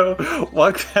gonna go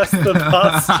walk past the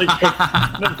boss to get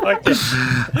in the bucket.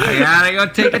 I gotta go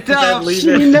take a dump.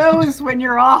 She knows when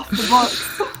you're off the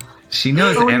books. She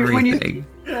knows everything.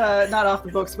 Not off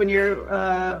the books when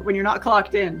you're not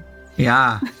clocked in.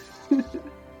 Yeah. Since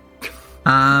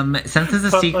it's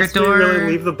a secret door,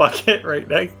 really leave the bucket right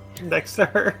next to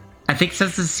her. I think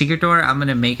since it's a secret door, I'm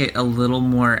gonna make it a little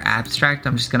more abstract.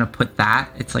 I'm just gonna put that.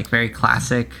 It's very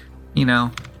classic,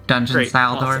 dungeon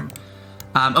style door.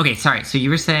 Okay, sorry. So you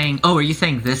were saying, are you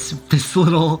saying this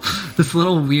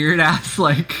little weird ass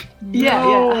like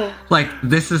Yeah. like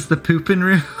this is the pooping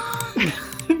room?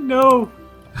 No.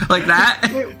 Like that?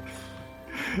 Wait,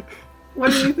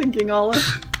 what are you thinking,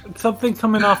 Olive? Something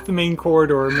coming off the main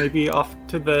corridor, maybe off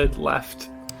to the left.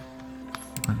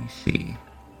 Let me see.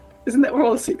 Isn't that where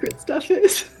all the secret stuff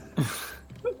is?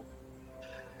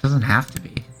 Doesn't have to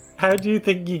be. How do you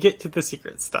think you get to the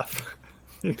secret stuff?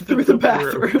 Through the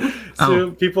bathroom.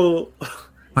 So people.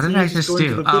 What did I just going to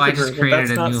do? the Oh, I pooping just room, created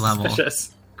that's a not new level.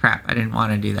 suspicious. Crap, I didn't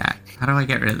want to do that. How do I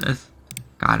get rid of this?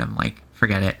 God, I'm like,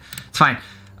 forget it. It's fine.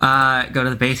 Go to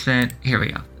the basement. Here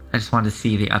we go. I just wanted to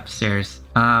see the upstairs.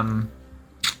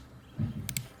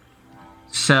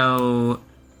 So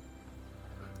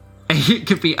it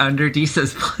could be under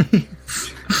Disa's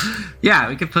place. Yeah,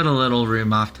 we could put a little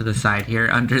room off to the side here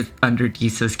under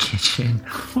Disa's kitchen.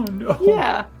 Oh no.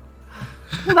 Yeah.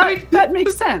 Well, that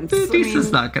makes sense.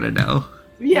 Disa's not gonna know.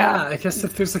 Yeah. I guess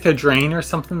if there's like a drain or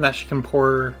something that she can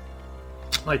pour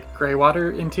like gray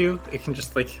water into, it can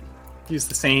just like use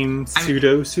the same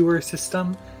pseudo sewer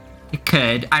system. It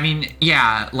could. I mean,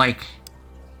 yeah, like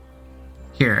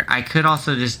here, I could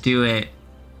also just do it.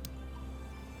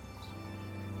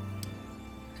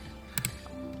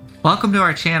 Welcome to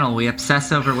our channel. We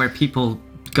obsess over where people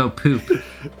go poop.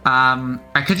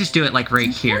 I could just do it like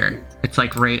right here. It's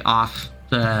like right off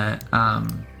the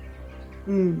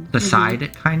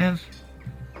side, kind of.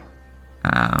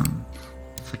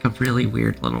 It's like a really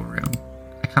weird little room.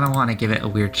 I kind of want to give it a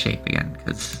weird shape again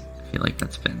because I feel like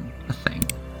that's been a thing.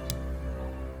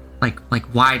 Like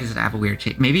why does it have a weird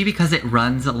shape? Maybe because it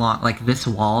runs along, like this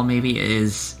wall maybe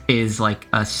is like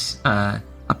a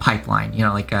pipeline, you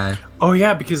know, like a... Oh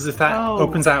yeah, because if that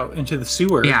opens out into the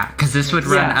sewer... Yeah, because this would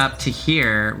run up to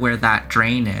here where that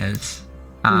drain is,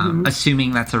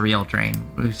 assuming that's a real drain.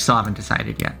 We still haven't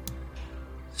decided yet.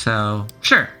 So,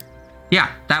 sure. Yeah,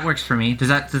 that works for me. Does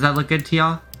that look good to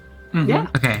y'all? Mm-hmm. Yeah.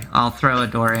 Okay, I'll throw a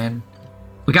door in.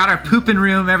 We got our pooping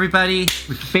room, everybody.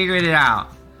 We figured it out.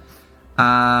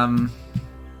 Dungeon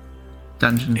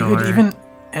door. You could even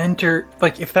enter,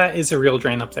 like, if that is a real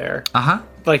drain up there,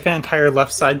 like that entire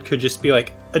left side could just be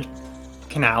like a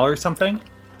canal or something.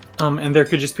 And there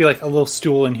could just be like a little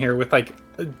stool in here with like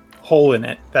a hole in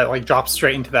it that like drops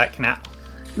straight into that canal.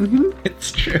 Mm-hmm.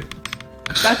 It's true.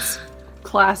 That's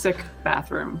classic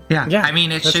bathroom. Yeah. Yeah, I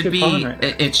mean, it that's should good be. calling right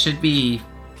there. It should be.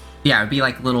 Yeah, it'd be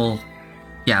like little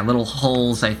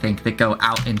holes. I think that go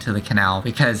out into the canal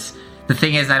because the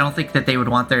thing is, I don't think that they would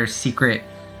want their secret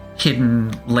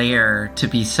hidden layer to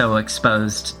be so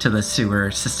exposed to the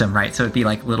sewer system, right? So it'd be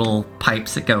like little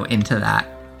pipes that go into that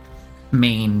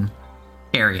main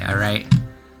area, right?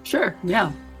 Sure.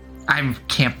 Yeah.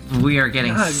 We are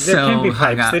getting There so can't be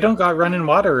hung pipes. up. They don't got running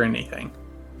water or anything.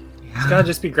 It's gotta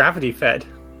just be gravity fed.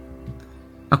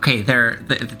 Okay,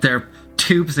 they're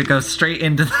tubes that go straight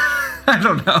into I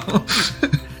don't know.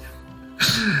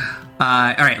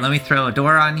 All right, let me throw a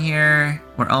door on here.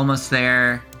 We're almost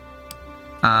there.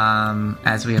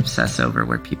 As we obsess over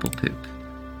where people poop.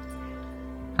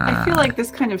 I feel like this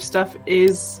kind of stuff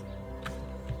is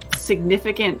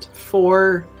significant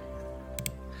for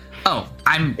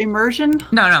I'm immersion.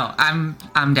 No,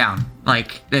 I'm down.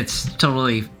 Like it's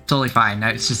totally fine.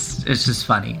 It's just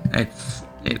funny.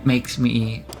 It makes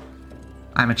me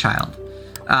I'm a child.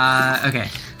 Okay.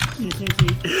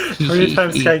 How many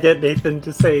times can I get Nathan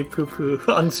to say poo poo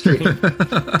on stream?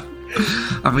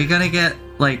 Are we gonna get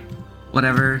like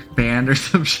whatever band or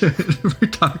some shit we're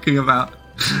talking about?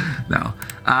 No.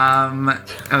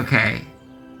 Okay.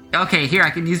 Okay, here I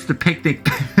can use the picnic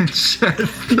bench.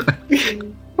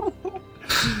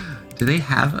 Do they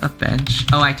have a bench?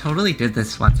 Oh, I totally did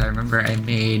this once. I remember I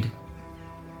made...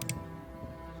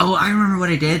 Oh, I remember what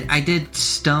I did. I did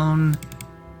stone...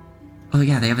 Oh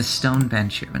yeah, they have a stone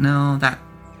bench here. But no, that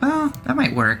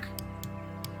might work.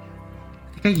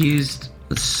 I think I used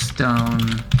the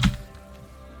stone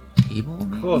table,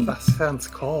 maybe? Oh, that sounds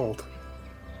cold.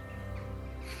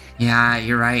 Yeah,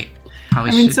 you're right.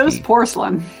 Probably I mean, should so is be.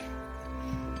 porcelain.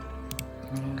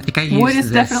 I think I used Wood is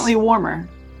this. definitely warmer.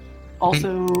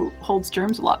 Also holds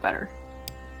germs a lot better.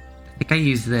 I think I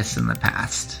used this in the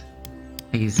past.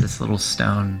 I used this little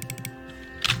stone.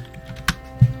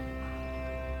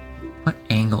 What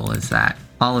angle is that?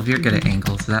 Olive, you're good at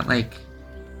angles. Is that like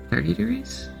 30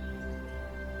 degrees?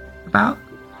 About?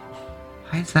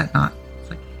 Why is that not?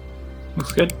 It's like,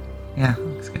 Looks good. yeah,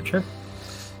 looks good. Sure.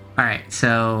 Alright,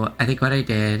 so I think what I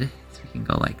did is we can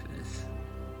go like this.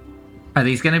 Are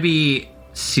these going to be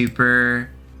super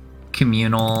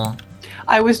communal?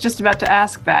 I was just about to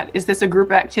ask that. Is this a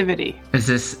group activity? Is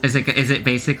it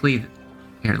basically...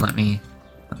 Here, let me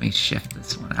Let me shift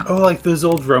this one out. Oh, like those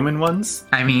old Roman ones?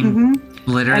 I mean,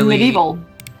 literally. And medieval.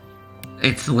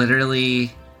 It's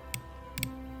literally.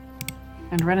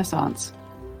 And Renaissance.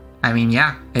 I mean,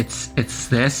 yeah, it's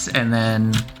this, and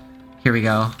then here we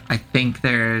go. I think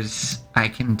I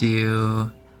can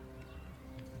do.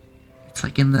 It's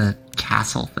like in the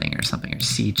castle thing or something, or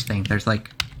siege thing. There's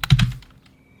like.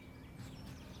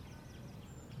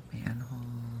 Manhole.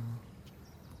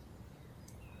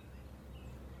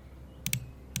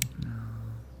 No.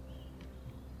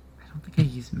 I don't think I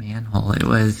used manhole. It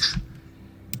was.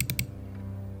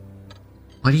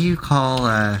 What do you call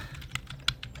a.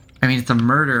 I mean, it's a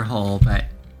murder hole, but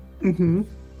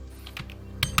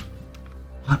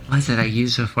what was it I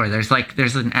used before?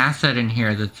 There's an asset in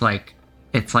here that's like,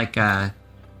 it's like a.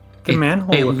 The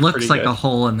manhole. It looks like good. a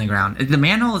hole in the ground. The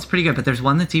manhole is pretty good, but there's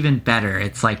one that's even better.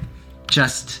 It's like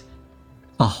just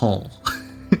a hole.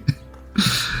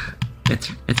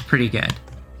 It's pretty good.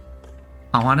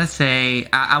 I want to say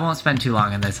I won't spend too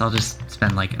long on this. I'll just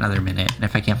spend like another minute, and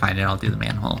if I can't find it, I'll do the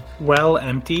manhole. Well,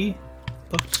 empty.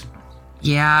 Looked.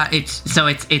 Yeah, what's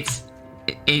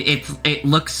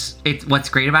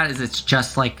great about it is it's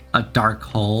just like a dark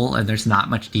hole and there's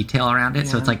not much detail around it,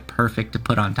 so it's like perfect to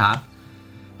put on top.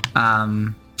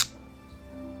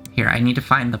 Here, I need to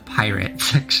find the pirate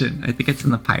section. I think it's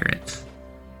in the pirates.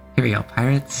 Here we go,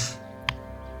 pirates.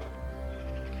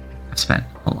 I've spent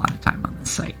a lot of time on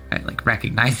this site. I like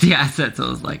recognize the assets, so I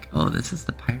was like, oh, this is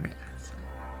the pirate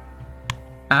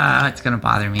asset. It's gonna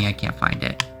bother me, I can't find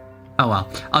it. Oh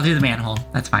well, I'll do the manhole.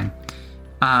 That's fine.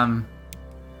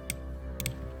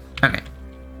 Okay.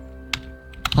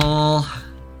 Hole.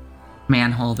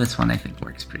 Manhole. This one I think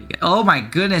works pretty good. Oh my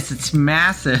goodness, it's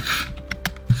massive.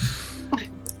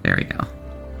 There we go.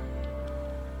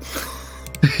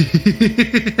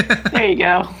 There you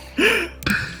go.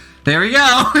 There we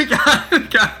go.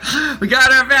 We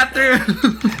got our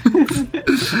bathroom.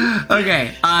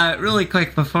 Okay. Really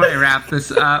quick before I wrap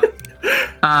this up.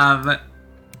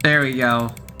 There we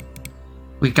go.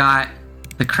 We got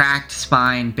the cracked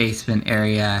spine basement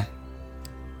area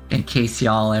in case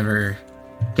y'all ever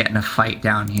get in a fight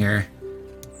down here.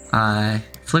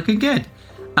 It's looking good.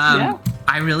 Yeah.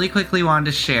 I really quickly wanted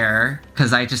to share,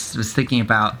 because I just was thinking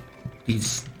about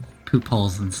these poop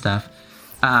holes and stuff.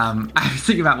 I was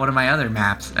thinking about one of my other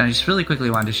maps, and I just really quickly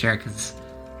wanted to share, because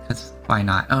why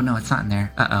not? Oh no, it's not in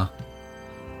there. Uh-oh.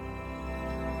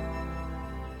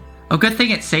 Oh, good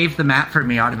thing it saved the map for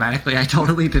me automatically. I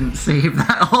totally didn't save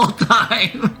that whole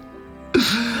time.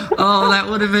 Oh, that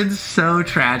would have been so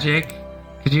tragic.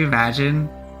 Could you imagine?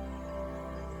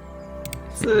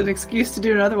 It's an excuse to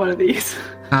do another one of these.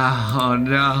 Oh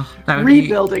no. That would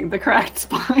Rebuilding the cracked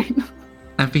spine.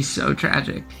 That'd be so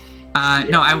tragic.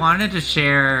 No, I wanted to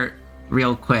share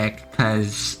real quick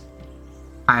because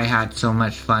I had so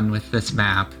much fun with this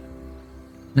map.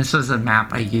 This was a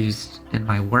map I used in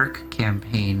my work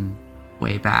campaign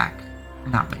way back.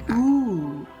 Not way back.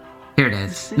 Ooh. Here it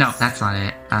is. No, that's not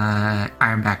it.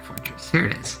 Ironback Fortress. Here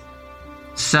it is.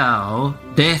 So,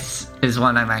 this is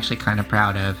one I'm actually kind of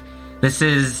proud of. This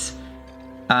is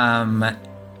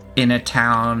in a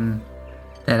town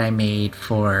that I made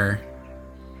for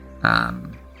a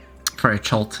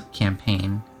Chult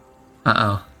campaign.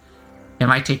 Uh-oh. It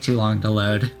might take too long to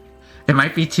load. It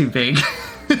might be too big.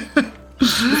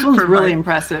 This one's really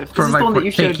impressive. This is the one that you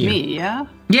showed me, yeah?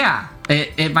 Yeah,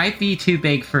 it might be too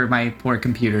big for my poor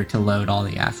computer to load all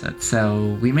the assets,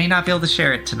 so we may not be able to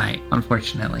share it tonight,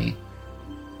 unfortunately,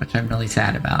 which I'm really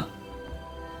sad about.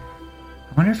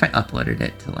 I wonder if I uploaded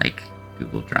it to, like,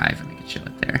 Google Drive and I could show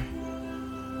it there.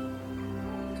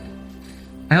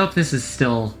 I hope this is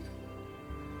still...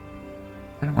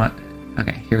 I don't want...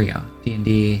 Okay, here we go.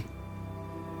 D&D.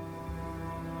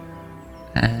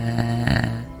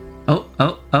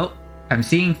 Oh. I'm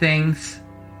seeing things.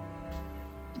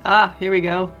 Ah, here we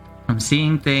go. I'm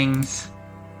seeing things.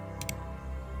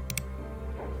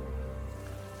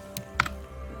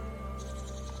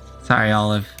 Sorry,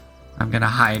 Olive. I'm gonna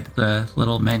hide the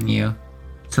little menu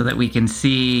so that we can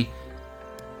see.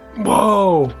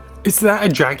 Whoa! Is that a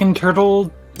dragon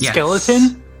turtle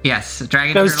skeleton? Yes, a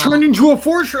dragon that turtle. was turned into a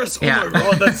fortress! Oh Yeah. my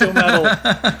god, that's so metal.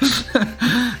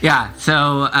 Yeah,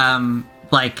 so,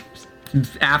 like,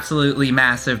 absolutely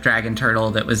massive dragon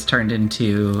turtle that was turned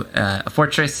into a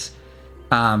fortress.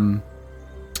 And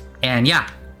yeah.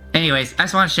 Anyways, I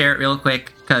just want to share it real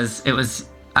quick because it was...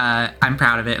 I'm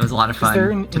proud of it. It was a lot of fun Is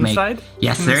there an to make. inside?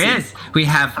 Yes, there is. We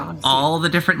have all the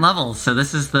different levels. So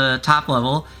this is the top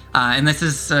level, and this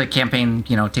is a campaign.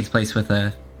 Takes place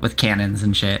with cannons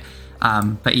and shit.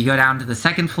 But you go down to the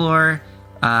second floor.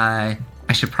 I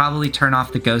should probably turn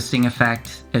off the ghosting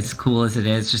effect, as cool as it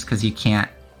is, just because you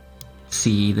can't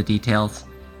see the details.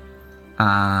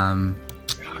 God.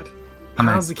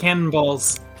 How's the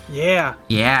cannonballs? Yeah.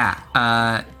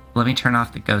 Yeah. Let me turn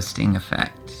off the ghosting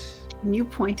effect. Can you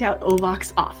point out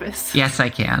Ovok's office? Yes, I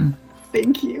can.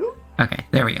 Thank you. Okay,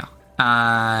 there we go.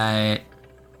 All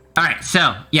right,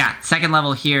 so yeah, second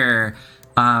level here.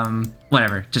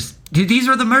 Whatever. Just these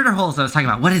were the murder holes I was talking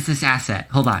about. What is this asset?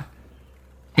 Hold on.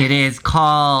 It is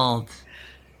called.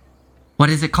 What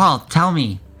is it called? Tell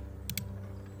me.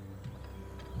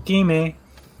 Dime.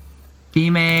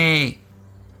 Dime.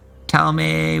 Tell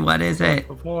me, what is it?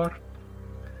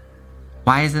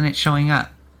 Why isn't it showing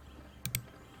up?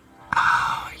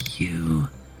 Oh, you.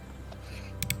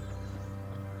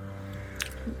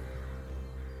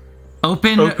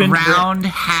 Open round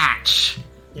hatch.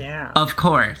 Yeah. Of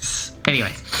course.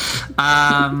 Anyways.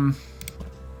 So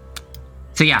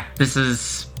yeah, this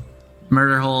is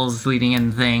murder holes leading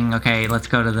in thing. Okay, let's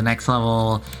go to the next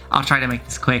level. I'll try to make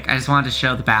this quick. I just wanted to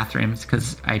show the bathrooms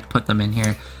because I put them in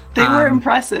here. They were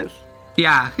impressive.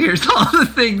 Yeah, here's all the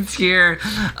things here.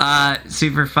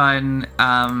 Super fun.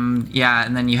 Yeah,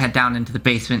 and then you head down into the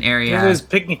basement area. There's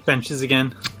picnic benches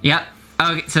again. Yep.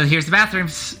 Okay, so here's the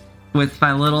bathrooms with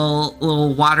my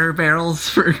little water barrels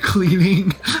for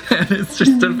cleaning. And it's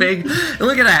just a big...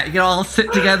 Look at that. You can all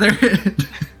sit together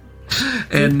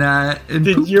and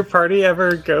Did your party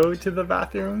ever go to the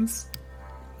bathrooms?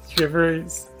 Did you ever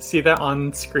see that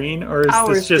on screen? Or is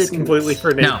Ours this just didn't. completely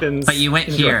for Nathan's No, but you went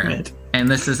here, enjoyment?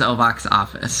 and this is Ovok's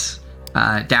office.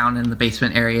 Down in the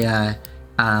basement area,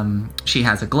 she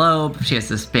has a globe. She has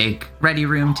this big ready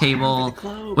room table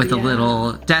globe, with a yeah.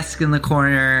 little desk in the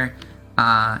corner,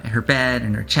 her bed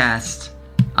and her chest.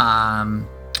 And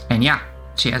yeah,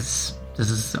 she has... This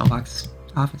is Ovok's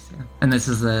office, yeah. And this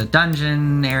is the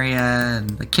dungeon area, and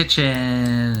the kitchen,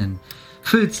 and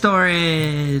food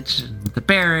storage, and the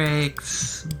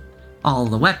barracks, all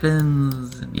the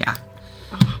weapons, and yeah.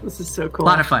 This is so cool. A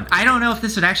lot of fun. I don't know if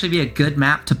this would actually be a good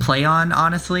map to play on,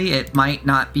 honestly. It might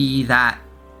not be that,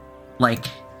 like,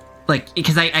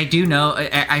 because I do know,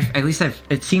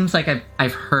 it seems like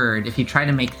I've heard if you try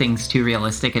to make things too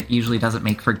realistic, it usually doesn't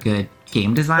make for good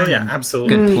game design. Oh, yeah, and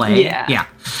absolutely. Good play. Yeah.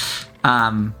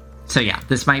 So yeah,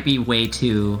 this might be way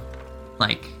too,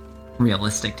 like,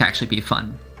 realistic to actually be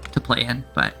fun to play in,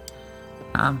 but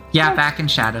yeah, back in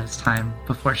Shadow's time,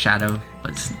 before Shadow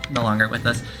was no longer with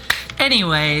us.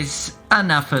 Anyways,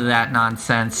 enough of that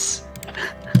nonsense.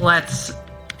 Let's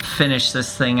finish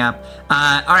this thing up.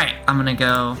 All right, I'm gonna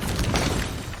go.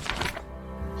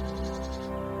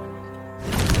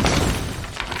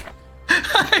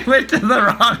 I went to the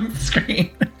wrong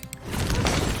screen.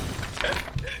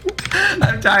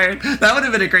 I'm tired. That would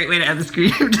have been a great way to end the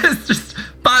stream. just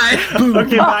bye.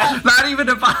 Okay, bye. Not even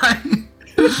a bye.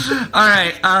 All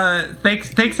right.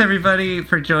 Thanks everybody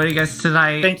for joining us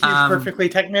tonight. Thank you, Perfectly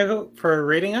Technical, for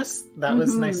rating us. That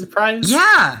was a nice surprise.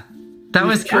 Yeah, that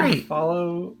was great.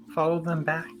 Follow them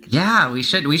back. Yeah, we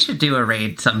should do a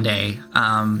raid someday.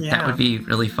 That would be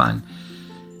really fun.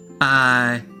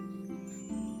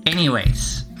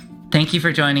 Anyways, thank you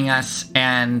for joining us,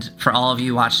 and for all of you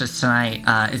who watched us tonight.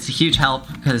 It's a huge help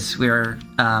because we're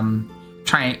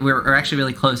actually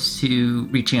really close to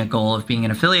reaching a goal of being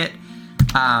an affiliate,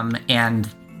 and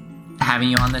having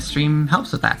you on this stream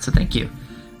helps with that. So thank you.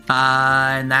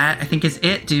 And that, I think, is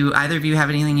it. Do either of you have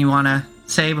anything you want to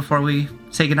say before we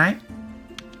say goodnight?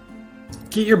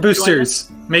 Get your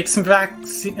boosters. Make some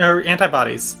vaccine or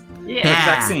antibodies. Yeah. Get the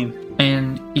vaccine.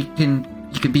 And you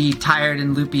could be tired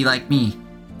and loopy like me.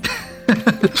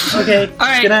 Okay. All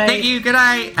right. Good night. Thank you. Good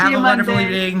night. Have you a wonderful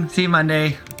Monday. evening. See you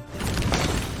Monday.